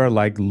software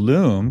like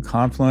Loom,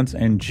 Confluence,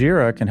 and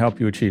Jira can help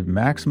you achieve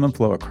maximum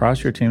flow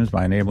across your teams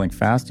by enabling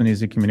fast and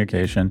easy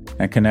communication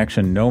and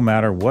connection no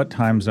matter what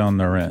time zone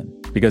they're in.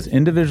 Because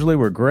individually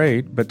we're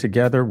great, but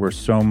together we're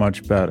so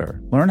much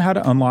better. Learn how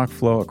to unlock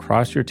flow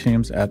across your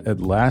teams at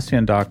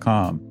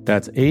Atlassian.com.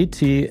 That's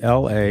Atlassian.com.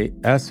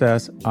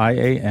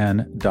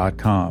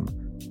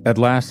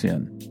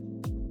 Atlassian.